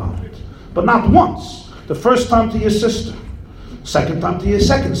talk about it. But not once. The first time to your sister. Second time to your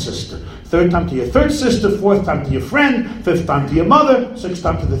second sister. Third time to your third sister. Fourth time to your friend. Fifth time to your mother. Sixth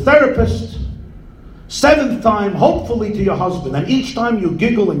time to the therapist. Seventh time, hopefully, to your husband. And each time you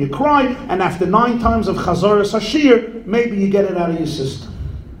giggle and you cry. And after 9 times of Chazaras Hashir, maybe you get it out of your system.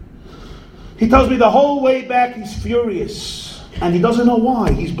 He tells me the whole way back he's furious. And he doesn't know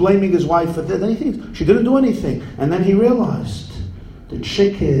why. He's blaming his wife for this. And he thinks, she didn't do anything. And then he realized, the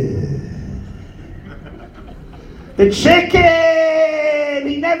chicken. The chicken!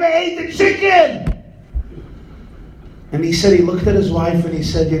 He never ate the chicken! And he said, he looked at his wife and he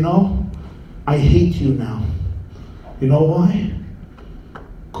said, you know, I hate you now. You know why?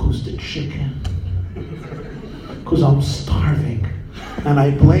 Because the chicken. Because I'm starving. And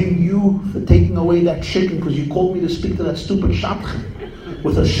I blame you for taking away that chicken because you called me to speak to that stupid shadchan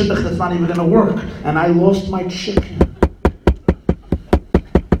with a shidduch that's not even going to work. And I lost my chicken.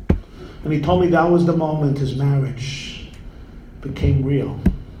 And he told me that was the moment his marriage became real.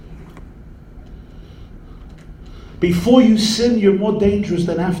 Before you sin, you're more dangerous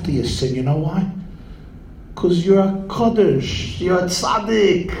than after you sin. You know why? Because you're a kodesh, you're a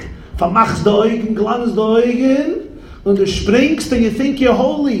tzaddik. Vermachst de Augen, glanz de Augen. Und du springst and you think you're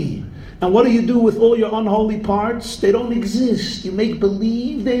holy. And what do you do with all your unholy parts? They don't exist. You make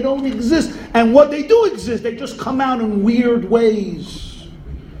believe they don't exist. And what they do exist, they just come out in weird ways.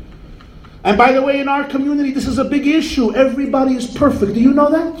 And by the way, in our community, this is a big issue. Everybody is perfect. Do you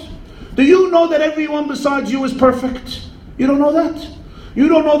know that? Do you know that everyone besides you is perfect? You don't know that? You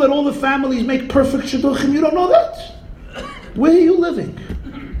don't know that all the families make perfect shidduchim? You don't know that? Where are you living?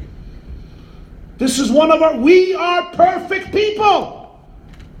 This is we are perfect people.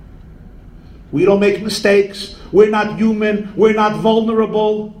 We don't make mistakes. We're not human. We're not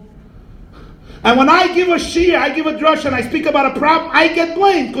vulnerable. And when I give a shir, I give a drush, and I speak about a problem, I get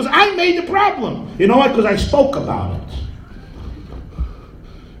blamed because I made the problem. You know why? Because I spoke about it.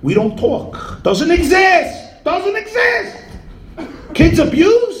 We don't talk. Doesn't exist. Doesn't exist. Kids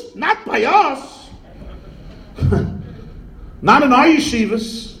abused? Not by us. Not in our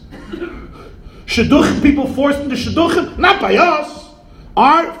yeshivas. Shidduch, people forced into shidduchim? Not by us.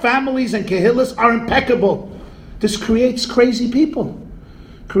 Our families and kehillas are impeccable. This creates crazy people.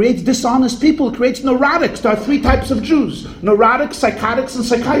 Creates dishonest people. Creates neurotics. There are 3 types of Jews. Neurotics, psychotics, and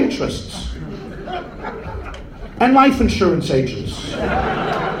psychiatrists. And life insurance agents.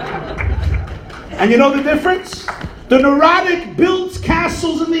 And you know the difference? The neurotic builds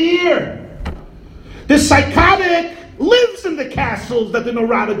castles in the air. The psychotic lives in the castles that the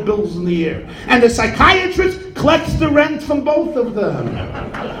neurotic builds in the air. And the psychiatrist collects the rent from both of them.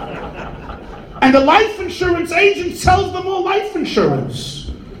 And the life insurance agent sells them all life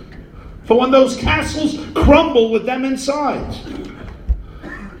insurance for when those castles crumble with them inside.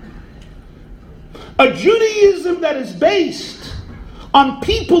 A Judaism that is based on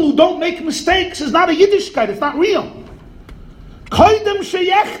people who don't make mistakes is not a Yiddishkeit, it's not real. Koidem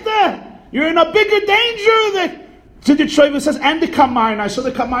sheyechte, you're in a bigger danger. The Tshuva says, and the Kamarna. So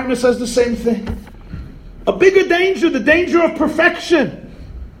the Kamarna says the same thing. A bigger danger, the danger of perfection.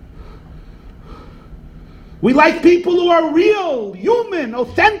 We like people who are real, human,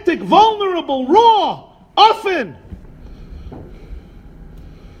 authentic, vulnerable, raw, often.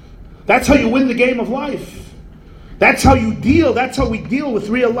 That's how you win the game of life. That's how we deal with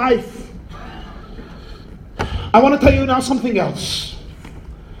real life. I want to tell you now something else.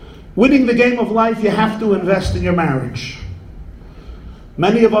 Winning the game of life, you have to invest in your marriage.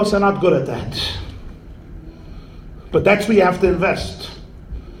 Many of us are not good at that. But that's where you have to invest.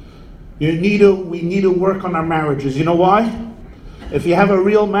 We need to work on our marriages. You know why? If you have a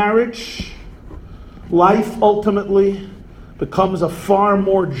real marriage, life ultimately becomes a far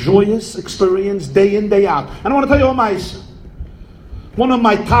more joyous experience day in, day out. And I want to tell you one of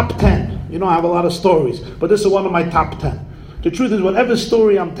my top 10. You know, I have a lot of stories, but this is one of my top 10. The truth is, whatever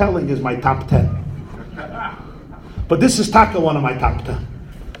story I'm telling is my top 10. But this is Taka, one of my top 10.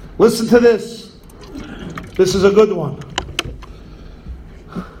 Listen to this. This is a good one.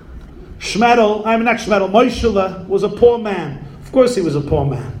 Moishele was a poor man. Of course he was a poor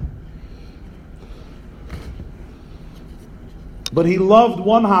man. But he loved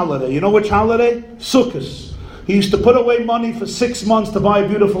one holiday. You know which holiday? Sukkot. He used to put away money for 6 months to buy a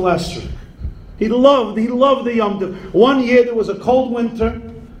beautiful esrog. He loved the Yom Tov. One year there was a cold winter.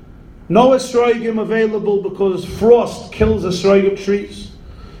 No esrogim available because frost kills esrogim trees.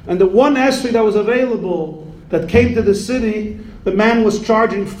 And the one esrog that was available that came to the city, the man was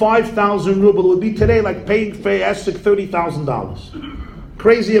charging 5,000 ruble. It would be today like paying for esrog $30,000.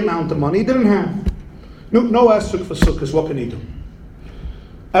 Crazy amount of money. He didn't have. No esrog for Sukkot. What can he do?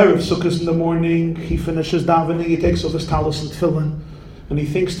 Erev Sukkot in the morning, he finishes davening, he takes off his talis and tefillin, and he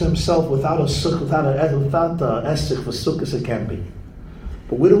thinks to himself, without a esrog for Sukkot, it can't be.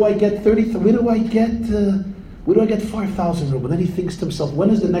 But where do I get 5,000 ruble? Then he thinks to himself, when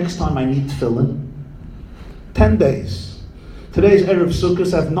is the next time I need tefillin? 10 days. Today's Erev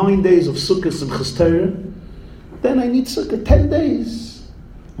Sukkot, I have 9 days of Sukkot and Chester. Then I need Sukkot, 10 days.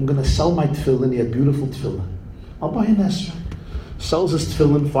 I'm going to sell my tefillin, he had beautiful tefillin. I'll buy an esrog. Sells his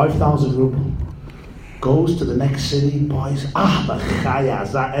tefillin, 5,000 ruble. Goes to the next city, buys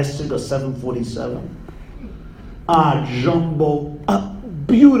esrog of 747. Jumbo,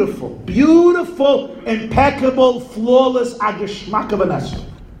 beautiful, impeccable, flawless agishmak of an esrog.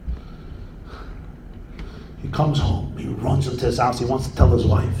 He comes home, he runs into his house, he wants to tell his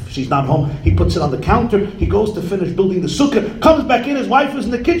wife. She's not home, he puts it on the counter, he goes to finish building the sukkah, comes back in, his wife is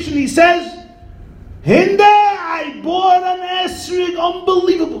in the kitchen, he says, Hinde, I bought an esrog,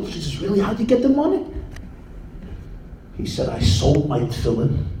 unbelievable. She says, really, how'd you get the money? He said, I sold my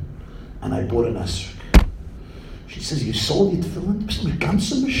tefillin and I bought an esrog. She says, you sold your tefillin?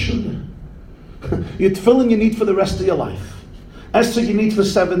 Your tefillin you need for the rest of your life. Esrog you need for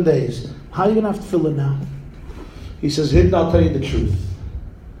 7 days. How are you going to have tefillin now? He says, Hinde, I'll tell you the truth.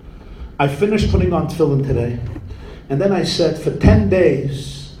 I finished putting on tefillin today, and then I said, for 10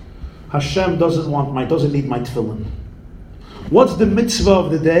 days, Hashem doesn't need my tefillin. What's the mitzvah of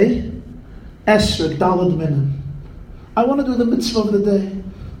the day? Esrog, daled minim. I want to do the mitzvah of the day.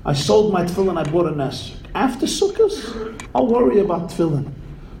 I sold my tefillin, I bought an esrog. After Sukkot, I'll worry about tefillin.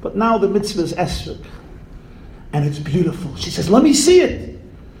 But now the mitzvah is esrog. And it's beautiful. She says, let me see it.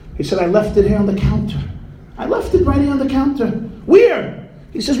 He said, I left it here on the counter. I left it right here on the counter. Where?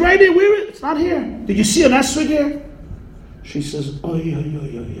 He says, right here, where? It's not here. Did you see an esrog here? She says, oy.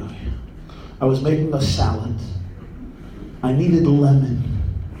 I was making a salad. I needed a lemon.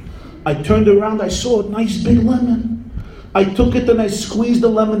 I turned around, I saw a nice big lemon. I took it and I squeezed the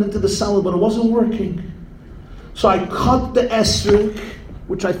lemon into the salad, but it wasn't working. So I cut the esrog,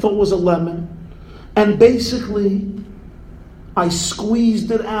 which I thought was a lemon, and basically I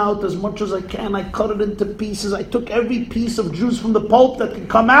squeezed it out as much as I can. I cut it into pieces. I took every piece of juice from the pulp that could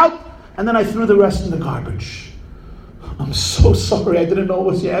come out, and then I threw the rest in the garbage. I'm so sorry, I didn't know it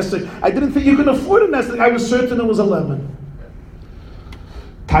was your esrog. I didn't think you could afford an esrog. I was certain it was a lemon.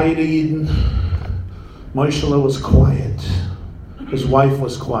 Tired of Eden, Moishele was quiet. His wife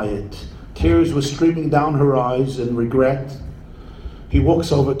was quiet. Tears were streaming down her eyes in regret. He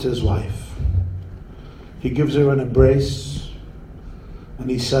walks over to his wife. He gives her an embrace, and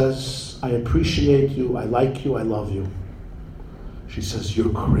he says, I appreciate you, I like you, I love you. She says,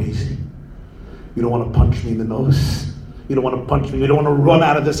 you're crazy. You don't want to punch me in the nose. You don't want to punch me. You don't want to run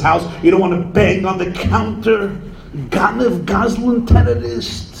out of this house. You don't want to bang on the counter. Ganev, Gazlan,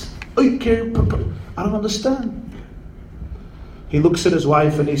 terrorist. I don't understand. He looks at his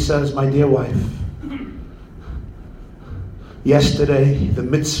wife and he says, my dear wife, yesterday the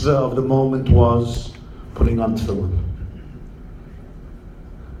mitzvah of the moment was putting on tefillin.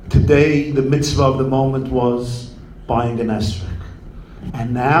 Today the mitzvah of the moment was buying an esrog.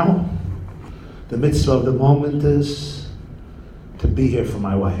 And now the mitzvah of the moment is to be here for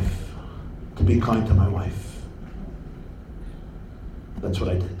my wife, to be kind to my wife. That's what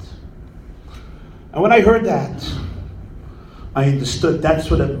I did. And when I heard that, I understood that's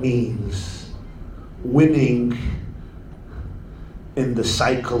what it means, winning in the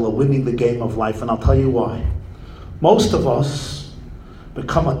cycle or winning the game of life. And I'll tell you why. Most of us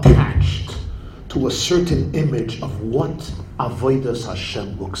become attached to a certain image of what Avodas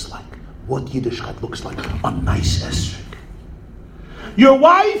Hashem looks like, what Yiddishkeit looks like, a nice esrog. Your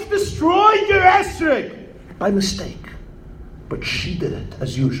wife destroyed your esrog by mistake, but she did it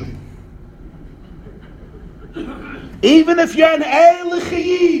as usual. Even if you're an Eilich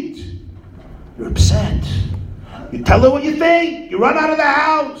Yid, you're upset. You tell her what you think. You run out of the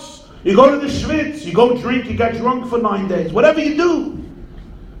house. You go to the Schwitz. You go drink. You get drunk for 9 days. Whatever you do.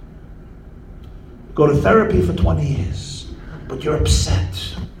 Go to therapy for 20 years. But you're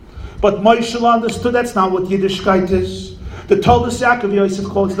upset. But Moshe understood that's not what Yiddishkeit is. The Toldos Yaakov Yosef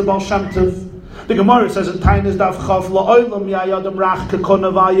quotes the Baal Shem Tov. The Gemara says in Tainis Daf Chav La'olam Ya'yadam Rach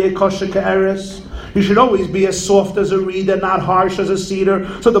Kekona V'ayeh Kosher Ke'eres. You should always be as soft as a reed and not harsh as a cedar.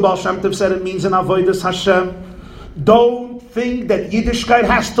 So the Baal Shem Tov said it means in Avodas Hashem. Don't think that Yiddishkeit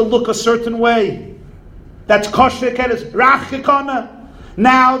has to look a certain way. That's kosher keres, rach kekana.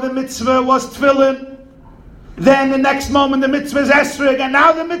 Now the mitzvah was tefillin. Then the next moment the mitzvah is esrog. And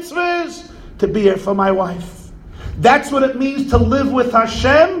now the mitzvah is to be here for my wife. That's what it means to live with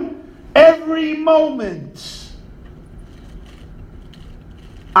Hashem every moment.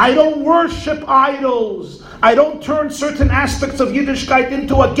 I don't worship idols. I don't turn certain aspects of Yiddishkeit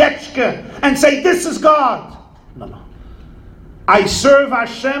into a getchke and say, this is God. No. I serve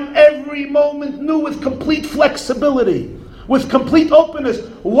Hashem every moment new with complete flexibility, with complete openness.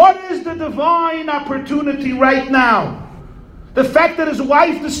 What is the divine opportunity right now? The fact that his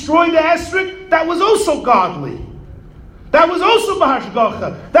wife destroyed the esrog, that was also godly. That was also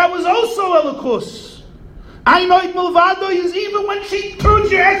Bahashgacha. That was also Elikus. Einoid Milvado is even when she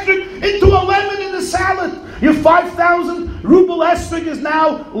turns your esrog into a lemon in a salad. Your 5,000 ruble esrog is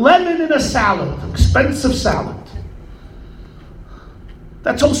now lemon in a salad. Expensive salad.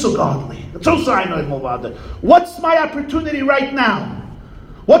 That's also godly. That's also Einoid Milvado. What's my opportunity right now?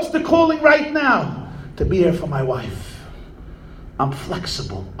 What's the calling right now? To be here for my wife. I'm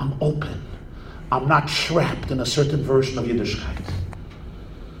flexible. I'm open. I'm not trapped in a certain version of Yiddishkeit.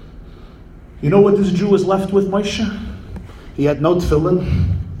 You know what this Jew was left with, Moshe? He had no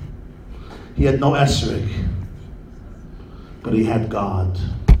tefillin. He had no esrog. But he had God.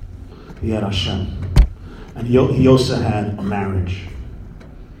 He had Hashem. And he also had a marriage.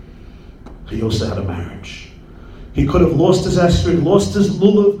 He also had a marriage. He could have lost his esrog, lost his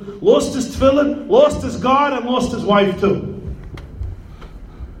lulav, lost his tefillin, lost his God, and lost his wife too.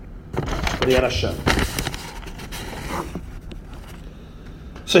 But he had Hashem.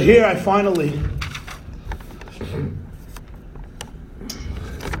 So here I finally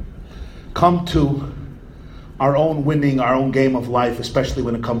come to our own winning, our own game of life, especially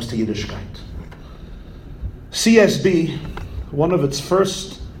when it comes to Yiddishkeit. CSB, one of its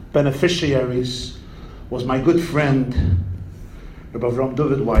first beneficiaries was my good friend Rabbi Avram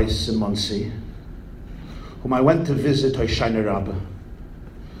David Weiss in Monsey, whom I went to visit Hoshayna Rabbah.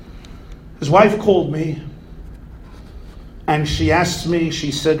 His wife called me and she asked me,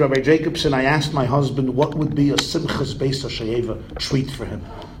 she said, Rabbi Jacobson, I asked my husband what would be a Simchas Beis HaShayeva treat for him.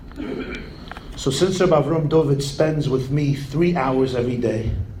 So since Rabbi Avram David spends with me 3 hours every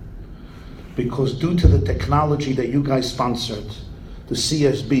day, because due to the technology that you guys sponsored, the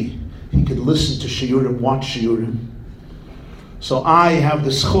CSB, he could listen to Shiurim, watch Shiurim. So I have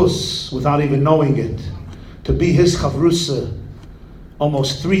the schus, without even knowing it, to be his chavrusa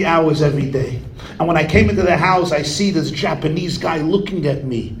almost 3 hours every day. And when I came into the house, I see this Japanese guy looking at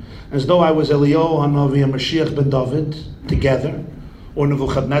me as though I was Eliyahu Hanavi and Mashiach ben David together, or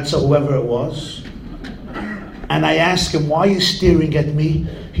Nebuchadnezzar, whoever it was. And I ask him, why are you staring at me?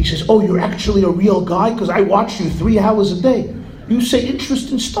 He says, oh, you're actually a real guy? Because I watch you 3 hours a day. You say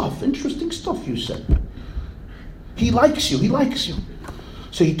interesting stuff you say. He likes you.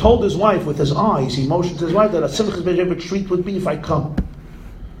 So he told his wife with his eyes, he motioned to his wife that a Simchas Beis retreat would be if I come.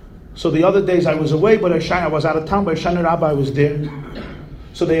 So the other days I was away, but I was out of town, but Shana Rabbi was there.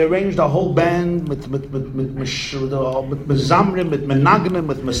 So they arranged a whole band with zamrim, with menagnim,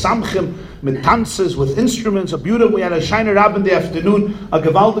 with mesamchim, with tances, with instruments. A beautiful. We had a Shana Rabbi in the afternoon. A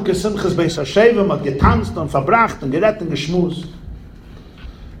gewaltige Simchas Beis Hashevim, hat getanzt und verbracht und gerett und geschmust.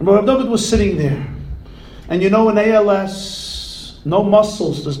 And Rav David was sitting there. And in ALS, no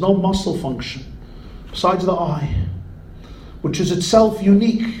muscles, there's no muscle function besides the eye, which is itself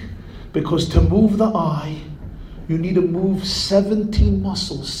unique, because to move the eye, you need to move 17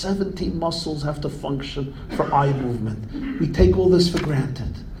 muscles. 17 muscles have to function for eye movement. We take all this for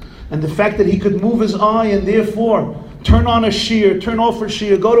granted. And the fact that he could move his eye and therefore turn on a shear, turn off a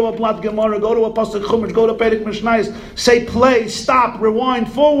shear, go to a Blat Gemara, go to a Pasuk Chumash, go to Perek Mishnayos, say play, stop,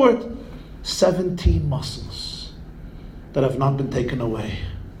 rewind, forward. 17 muscles that have not been taken away.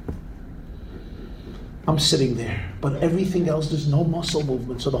 I'm sitting there, but everything else, there's no muscle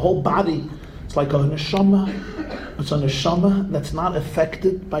movement. So the whole body, it's like a neshama. It's a neshama that's not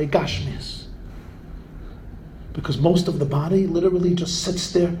affected by gashmis, because most of the body literally just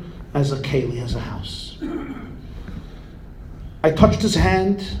sits there as a keli, as a house. I touched his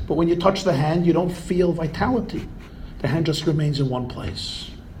hand, but when you touch the hand, you don't feel vitality. The hand just remains in one place.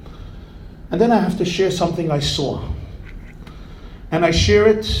 And then I have to share something I saw. And I share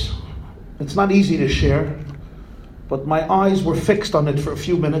it. It's not easy to share, but my eyes were fixed on it for a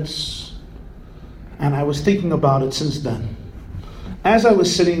few minutes, and I was thinking about it since then. As I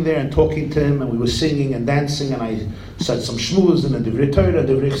was sitting there and talking to him, and we were singing and dancing, and I said some shmuz and a divrei Torah,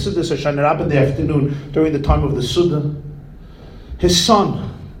 divrei chassidus, a Shana Rabbah in the afternoon during the time of the Suda. His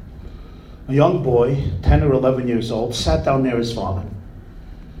son, a young boy, 10 or 11 years old, sat down near his father.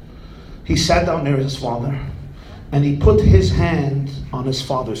 He sat down near his father, and he put his hand on his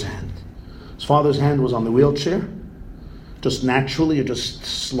father's hand. His father's hand was on the wheelchair. Just naturally, it just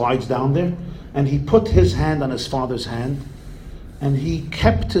slides down there. And he put his hand on his father's hand, and he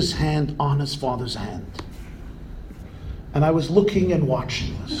kept his hand on his father's hand. And I was looking and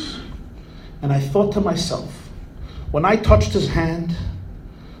watching this. And I thought to myself, when I touched his hand,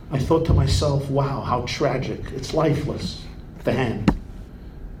 I thought to myself, wow, how tragic. It's lifeless, the hand.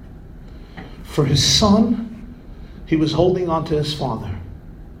 For his son, he was holding on to his father.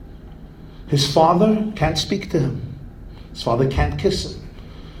 His father can't speak to him. His father can't kiss him.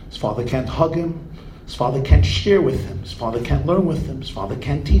 His father can't hug him. His father can't share with him. His father can't learn with him. His father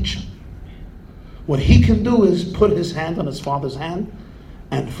can't teach him. What he can do is put his hand on his father's hand,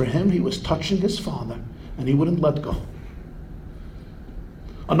 and for him, he was touching his father, and he wouldn't let go.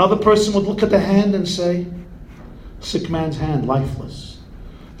 Another person would look at the hand and say, sick man's hand, lifeless.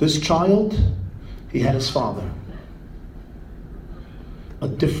 This child, he had his father. A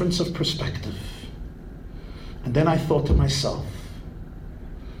difference of perspective. And then I thought to myself,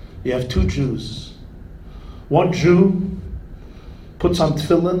 you have two Jews. One Jew puts on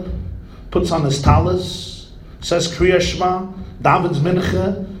tefillin, puts on his talis, says Kriya Shema, davens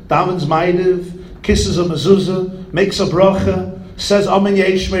mincha, davens maidiv, kisses a mezuzah, makes a bracha, says Amen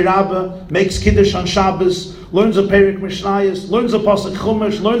Yeishmei Rabbah, makes Kiddush on Shabbos, learns a Perek Mishnayos, learns a Pasuk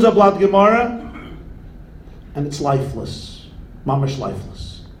Chumash, learns a Blat Gemara, and it's lifeless. Mamash lifeless.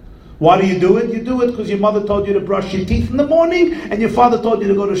 Why do? You do it because your mother told you to brush your teeth in the morning, and your father told you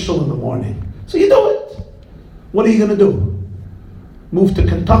to go to shul in the morning. So you do it. What are you going to do? Move to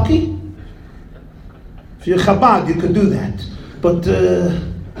Kentucky? If you're Chabad, you could do that. But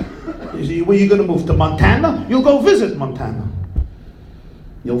where are you going to move? To Montana? You'll go visit Montana.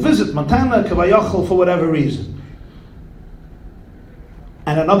 You'll visit Montana, Kavayachal, for whatever reason.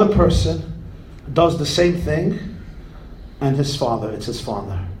 And another person does the same thing, and his father, it's his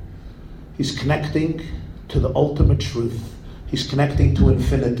father. He's connecting to the ultimate truth. He's connecting to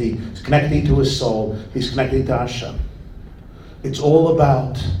infinity. He's connecting to his soul. He's connecting to Hashem. It's all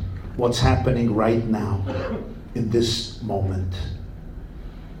about what's happening right now, in this moment.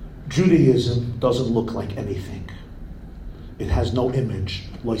 Judaism doesn't look like anything. It has no image.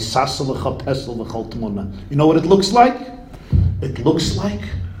 You know what it looks like? It looks like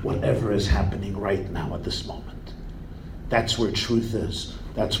whatever is happening right now at this moment. That's where truth is.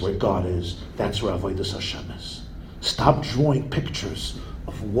 That's where God is. That's where Avodas Hashem is. Stop drawing pictures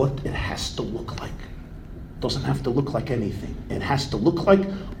of what it has to look like. It doesn't have to look like anything. It has to look like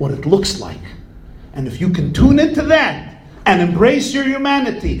what it looks like. And if you can tune into that, and embrace your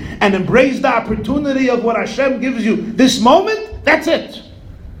humanity and embrace the opportunity of what Hashem gives you this moment, that's it.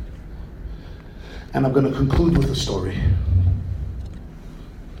 And I'm going to conclude with a story.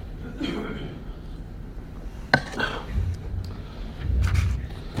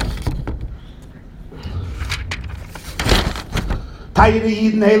 Tayre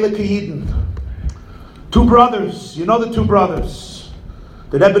Yidden, Helike Yidden. Two brothers, you know the two brothers.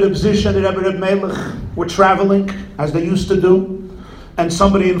 The Rebbe Reb Zisha and the Rebbe Reb Melech were traveling, as they used to do, and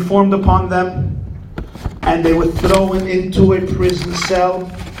somebody informed upon them, and they were thrown into a prison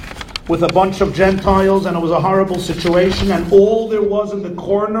cell with a bunch of Gentiles, and it was a horrible situation, and all there was in the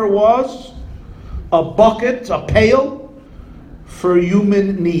corner was a bucket, a pail, for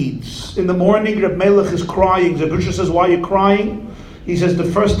human needs. In the morning, Reb Melech is crying. Zebusha says, why are you crying? He says, the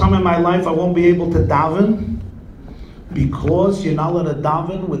first time in my life I won't be able to daven, because you're not allowed to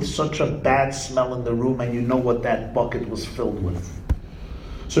daven with such a bad smell in the room, and you know what that bucket was filled with.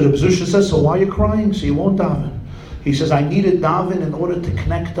 So the Zebusha says, so why are you crying? So you won't daven. He says, I need a daven in order to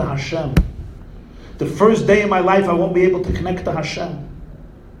connect to Hashem. The first day of my life I won't be able to connect to Hashem.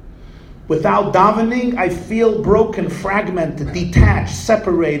 Without davening, I feel broken, fragmented, detached,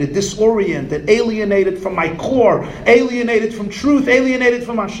 separated, disoriented, alienated from my core, alienated from truth, alienated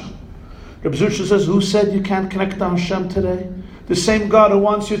from Hashem. Reb Zisha says, who said you can't connect to Hashem today? The same God who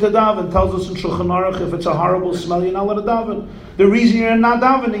wants you to daven tells us in Shulchan Aruch, if it's a horrible smell, you're not allowed to daven. The reason you're not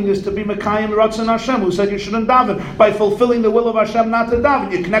davening is to be Mekayim Ratzon Hashem, who said you shouldn't daven. By fulfilling the will of Hashem not to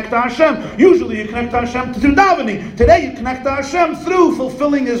daven, you connect to Hashem. Usually you connect to Hashem through davening. Today you connect to Hashem through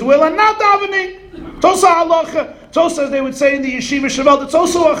fulfilling His will and not davening. It's also a halacha. It's also, as they would say in the Yeshiva Shabbat, it's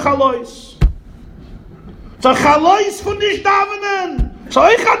also a chalois. It's a chalois for nicht davenen. So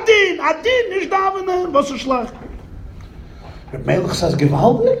ich adin nicht davenen. Was ist schlecht? Reb Melech says,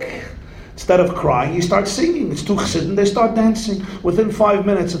 gewaldig. Instead of crying, he starts singing. It's two chassidim, they start dancing. Within 5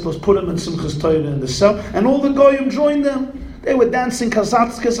 minutes, it was put him in Simchas Torah in the cell, and all the goyim joined them. They were dancing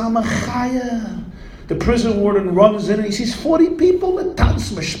kazatzkes amachaya. The prison warden runs in and he sees 40 people that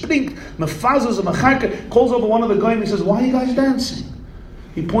dance, mespringt, mefazes, mecharka, calls over one of the goyim. He says, why are you guys dancing?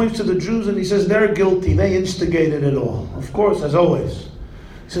 He points to the Jews and he says, they're guilty. They instigated it all. Of course, as always.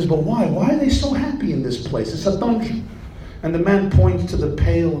 He says, but why? Why are they so happy in this place? It's a dungeon. And the man points to the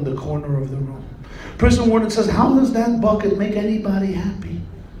pail in the corner of the room. Prison warden says, how does that bucket make anybody happy?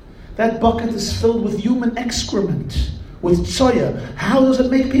 That bucket is filled with human excrement, with tsoya. How does it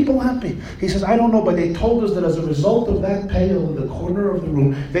make people happy? He says, I don't know, but they told us that as a result of that pail in the corner of the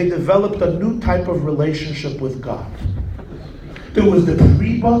room, they developed a new type of relationship with God. There was the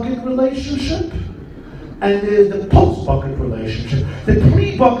pre-bucket relationship, and there's the post-bucket relationship. The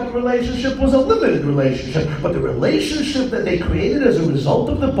pre-bucket relationship was a limited relationship, but the relationship that they created as a result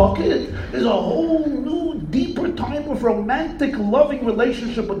of the bucket is a whole new, deeper type of romantic, loving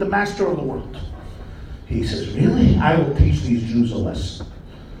relationship with the master of the world. He says, really? I will teach these Jews a lesson.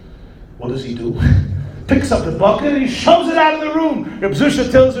 What does he do? Picks up the bucket and he shoves it out of the room. Reb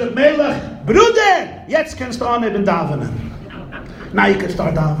Zisha tells Reb Melech, Bruder, jetzt kannst du anheben davenen. Now you can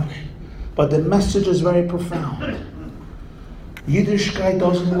start davening. But the message is very profound. Yiddishkeit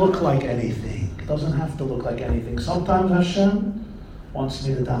doesn't look like anything. It doesn't have to look like anything. Sometimes Hashem wants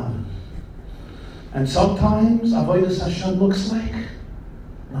me to daven. And sometimes Avodas Hashem looks like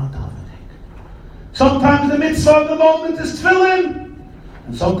not davening. Sometimes the mitzvah of the moment is tefillin.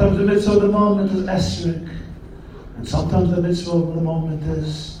 And sometimes the mitzvah of the moment is esrog. And sometimes the mitzvah of the moment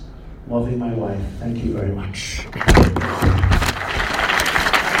is loving my wife. Thank you very much.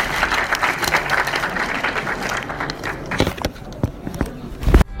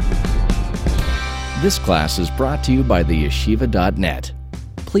 This class is brought to you by theyeshiva.net.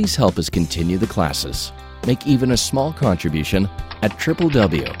 Please help us continue the classes. Make even a small contribution at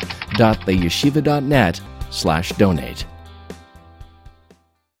www.theyeshiva.net/donate.